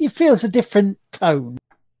 It feels a different tone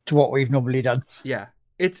to what we've normally done. Yeah,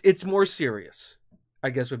 it's more serious, I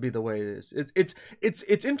guess would be the way it is.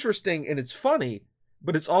 It's interesting and it's funny,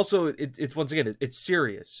 but it's also it's once again it's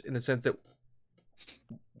serious in the sense that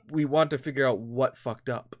we want to figure out what fucked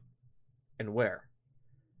up and where,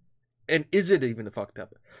 and is it even fucked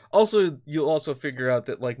up. Also, you'll also figure out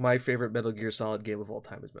that like my favorite Metal Gear Solid game of all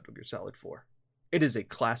time is Metal Gear Solid 4. It is a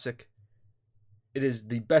classic. It is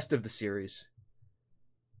the best of the series.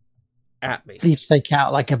 At me. Please take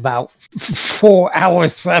out like about 4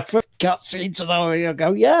 hours worth of cutscenes, and I'll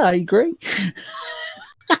go, yeah, I agree.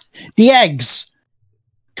 The eggs,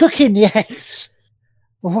 cooking the eggs.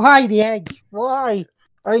 Why the eggs? Why?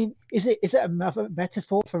 I mean, is it a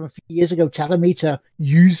metaphor from a few years ago telling me to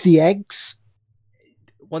use the eggs?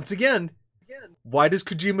 Once again, why does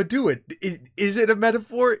Kojima do it? Is it a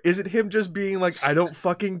metaphor? Is it him just being like, I don't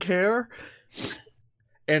fucking care?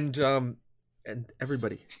 And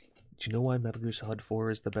everybody, do you know why Metal Gear Solid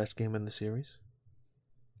 4 is the best game in the series?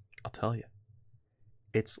 I'll tell you.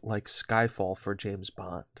 It's like Skyfall for James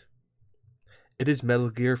Bond. It is Metal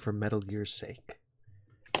Gear for Metal Gear's sake.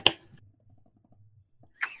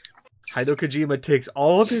 Hideo Kojima takes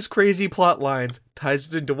all of his crazy plot lines, ties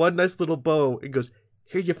it into one nice little bow, and goes,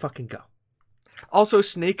 here you fucking go. Also,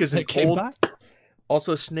 Snake is an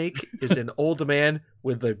old man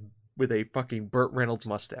with a fucking Burt Reynolds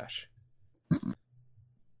mustache.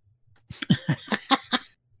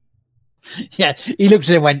 Yeah, he looks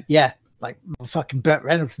at it and went, yeah, like fucking Burt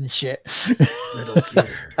Reynolds and shit. Metal Gear.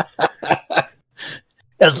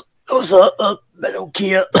 It was a Metal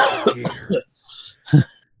Gear.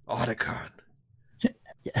 Otacon.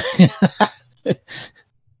 Yeah.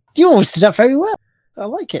 You always did that very well. I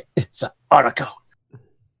like it. It's an Otacon.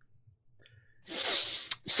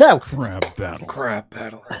 So, Crab battle.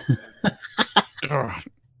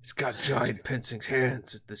 He's got giant pincing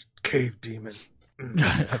hands at this cave demon.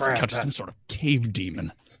 Crab some sort of cave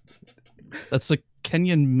demon. That's a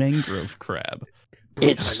Kenyan mangrove crab.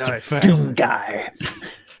 It's the Doom guy.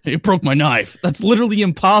 He broke my knife. That's literally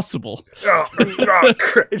impossible.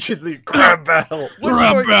 It's just the crab battle.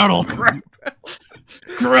 Crab battle. Crab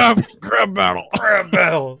battle. Crab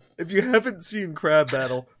battle. If you haven't seen Crab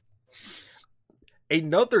Battle,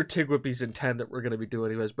 another TGWPIS in 10 that we're going to be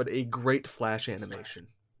doing anyways, but a great Flash animation.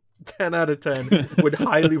 10 out of 10 would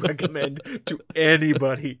highly recommend to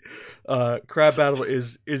anybody. Crab Battle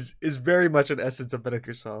is very much an essence of Metal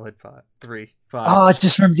Gear Solid 5. Oh, I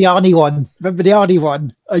just remember the Arnie one. Remember the Arnie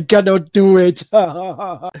one? I cannot do it.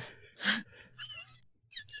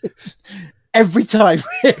 It's, every time,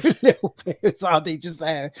 every little bit of Arnie just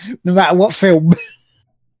there, no matter what film.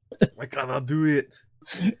 I cannot do it.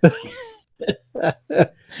 Welcome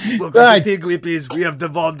to TGWPIS. We have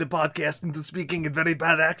devolved the podcast into speaking in very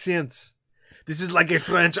bad accents. This is like a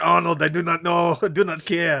French Arnold. I do not know. I do not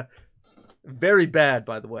care. Very bad,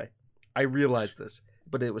 by the way. I realized this,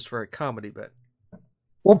 but it was for a comedy bit.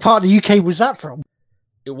 What part of the UK was that from?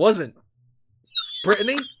 It wasn't.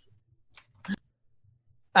 Brittany?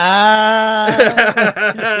 I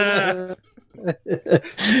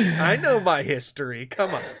know my history.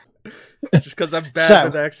 Come on. Just because I'm bad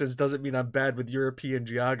with accents doesn't mean I'm bad with European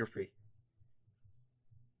geography.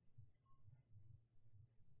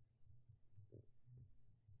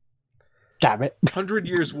 Damn it. 100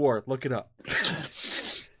 Years' War. Look it up.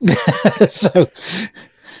 So,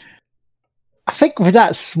 I think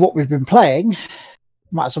that's what we've been playing.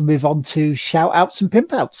 Might as well move on to shout outs and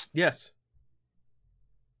pimp outs. Yes.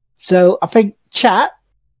 So, I think chat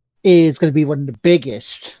is going to be one of the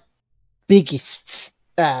biggest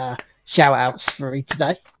shout outs for me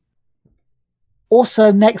today.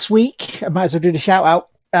 Also, next week, I might as well do the shout out,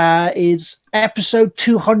 is episode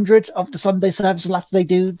 200 of the Sunday Service of Latter-day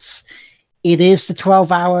Dudes. It is the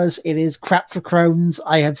 12 hours. It is crap for crones.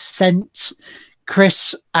 I have sent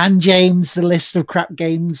Chris and James the list of crap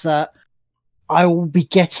games that I will be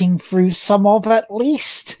getting through some of at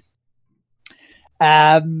least.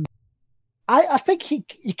 I think you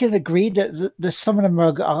can agree that some of them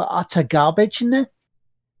are utter garbage in there.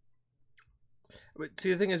 But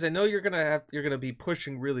see, the thing is, I know you're gonna be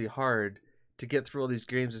pushing really hard to get through all these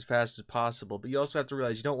games as fast as possible, but you also have to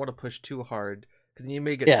realize you don't want to push too hard because then you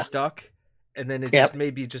may get stuck, and then it just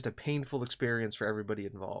may be just a painful experience for everybody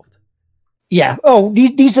involved. Yeah. Oh,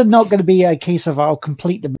 these are not going to be a case of I'll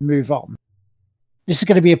complete them and move on. This is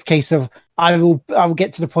going to be a case of I will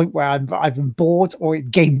get to the point where I'm either bored or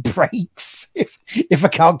game breaks if I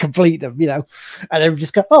can't complete them, and then we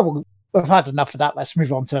just go, oh, well, we've had enough of that. Let's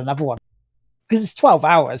move on to another one. Because it's 12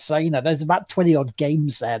 hours, so there's about 20 odd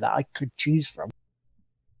games there that I could choose from.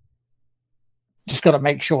 Just got to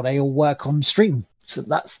make sure they all work on stream. So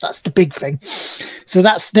that's the big thing. So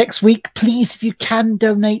that's next week. Please, if you can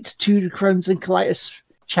donate to the Crohn's and Colitis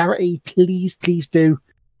charity, please do.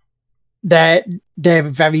 They're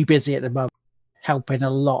very busy at the moment, helping a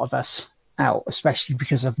lot of us out, especially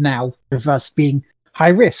because of now of us being high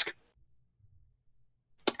risk.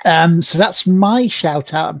 So that's my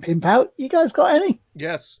shout out and pimp out. You guys got any?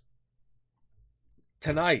 Yes.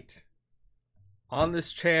 Tonight, on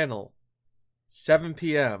this channel, 7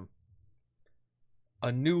 p.m.,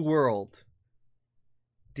 A New World,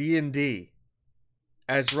 D&D,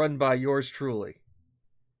 as run by yours truly.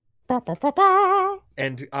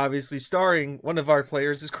 And obviously starring one of our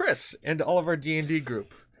players is Chris and all of our D&D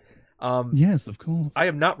group. Yes, of course. I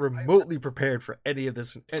am not remotely prepared for any of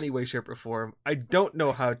this in any way, shape, or form. I don't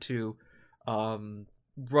know how to run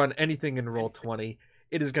anything in Roll20.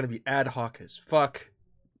 It is going to be ad hoc as fuck,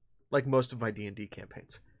 like most of my D&D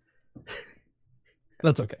campaigns.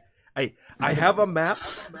 That's okay. I have a map,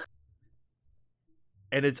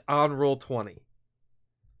 and it's on Roll20.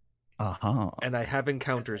 And I have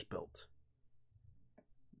encounters built.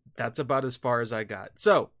 That's about as far as I got.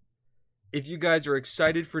 So, if you guys are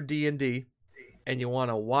excited for D&D and you want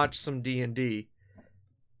to watch some D&D,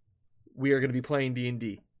 we are going to be playing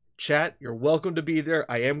D&D. Chat, you're welcome to be there.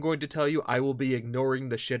 I am going to tell you I will be ignoring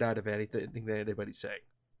the shit out of anything that anybody's saying.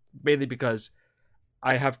 Mainly because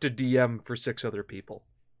I have to DM for 6 other people.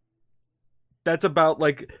 That's about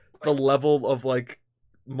like the level of like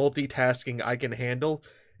multitasking I can handle,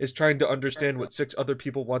 is trying to understand what 6 other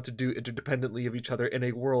people want to do interdependently of each other in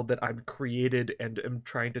a world that I've created and am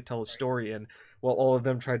trying to tell a story in, while all of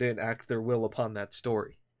them try to enact their will upon that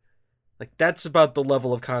story. Like, that's about the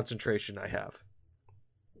level of concentration I have.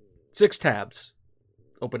 6 tabs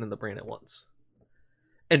open in the brain at once.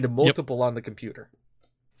 And multiple on the computer.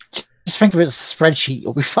 Just think of it as a spreadsheet,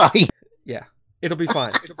 you'll be fine. Yeah, it'll be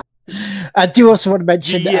fine. I do also want to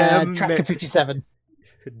mention Tracker 57.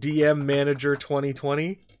 DM Manager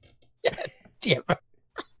 2020. Yeah.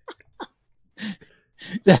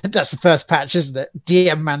 That's the first patch, isn't it?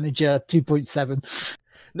 DM Manager 2.7.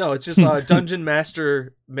 No, it's just Dungeon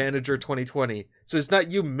Master Manager 2020. So it's not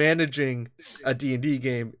you managing a D&D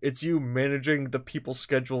game, it's you managing the people's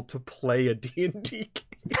schedule to play a D&D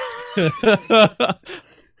game.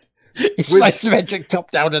 It's like symmetric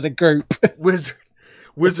top down in a group. Wizard,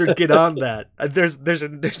 get on that.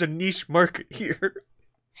 There's a niche market here.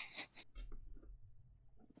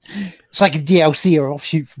 It's like a DLC or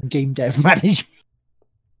offshoot from game dev management.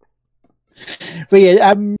 But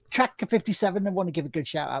yeah, Tracker 57 I want to give a good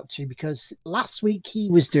shout out to, because last week he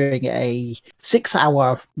was doing a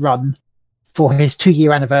 6-hour run for his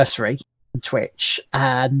 2-year anniversary on Twitch,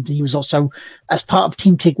 and he was also, as part of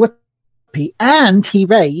Team TigWhip, and he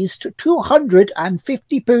raised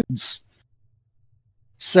 250 pounds.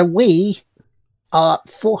 So we are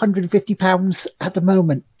 £450 at the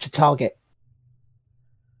moment to target,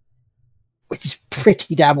 which is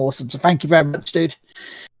pretty damn awesome. So thank you very much, dude.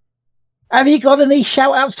 Have you got any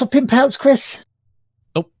shout outs or pimp outs, Chris?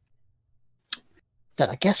 Nope. Then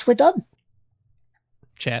I guess we're done.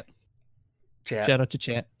 Chat. Shout out to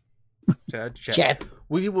chat. Chat.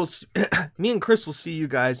 We will. Me and Chris will see you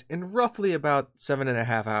guys in roughly about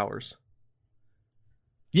 7.5 hours.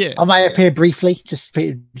 Yeah. I might appear briefly, just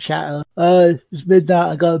shout out. It's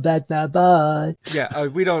midnight. I go to bed now. Bye. Yeah,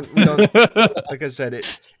 we don't. Like I said,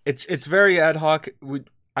 it's very ad hoc.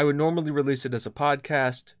 I would normally release it as a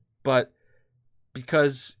podcast, but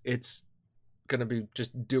because it's gonna be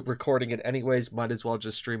just recording it anyways, might as well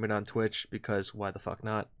just stream it on Twitch, because why the fuck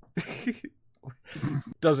not?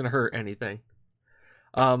 Doesn't hurt anything.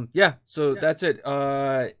 Yeah, so that's it.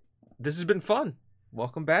 This has been fun.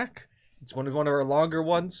 Welcome back. It's one of our longer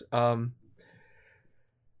ones. I'm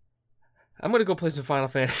gonna go play some Final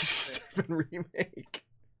Fantasy VII Remake.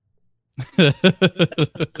 I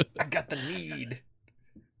got the need.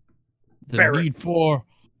 The need for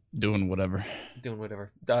doing whatever.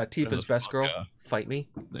 Tifa's best girl. Fight me.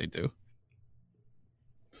 They do.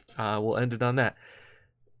 We'll end it on that.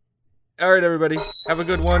 All right, everybody. Have a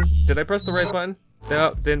good one. Did I press the right button?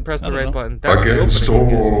 No, didn't press the right button. That was the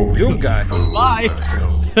opening. Doom Guy. Bye.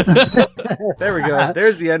 There we go.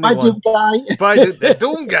 There's the ending one. Doom Guy. Bye,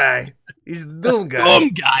 Doom Guy. He's the Doom Guy. Doom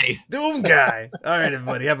Guy. Doom Guy. All right,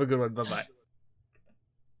 everybody. Have a good one. Bye-bye.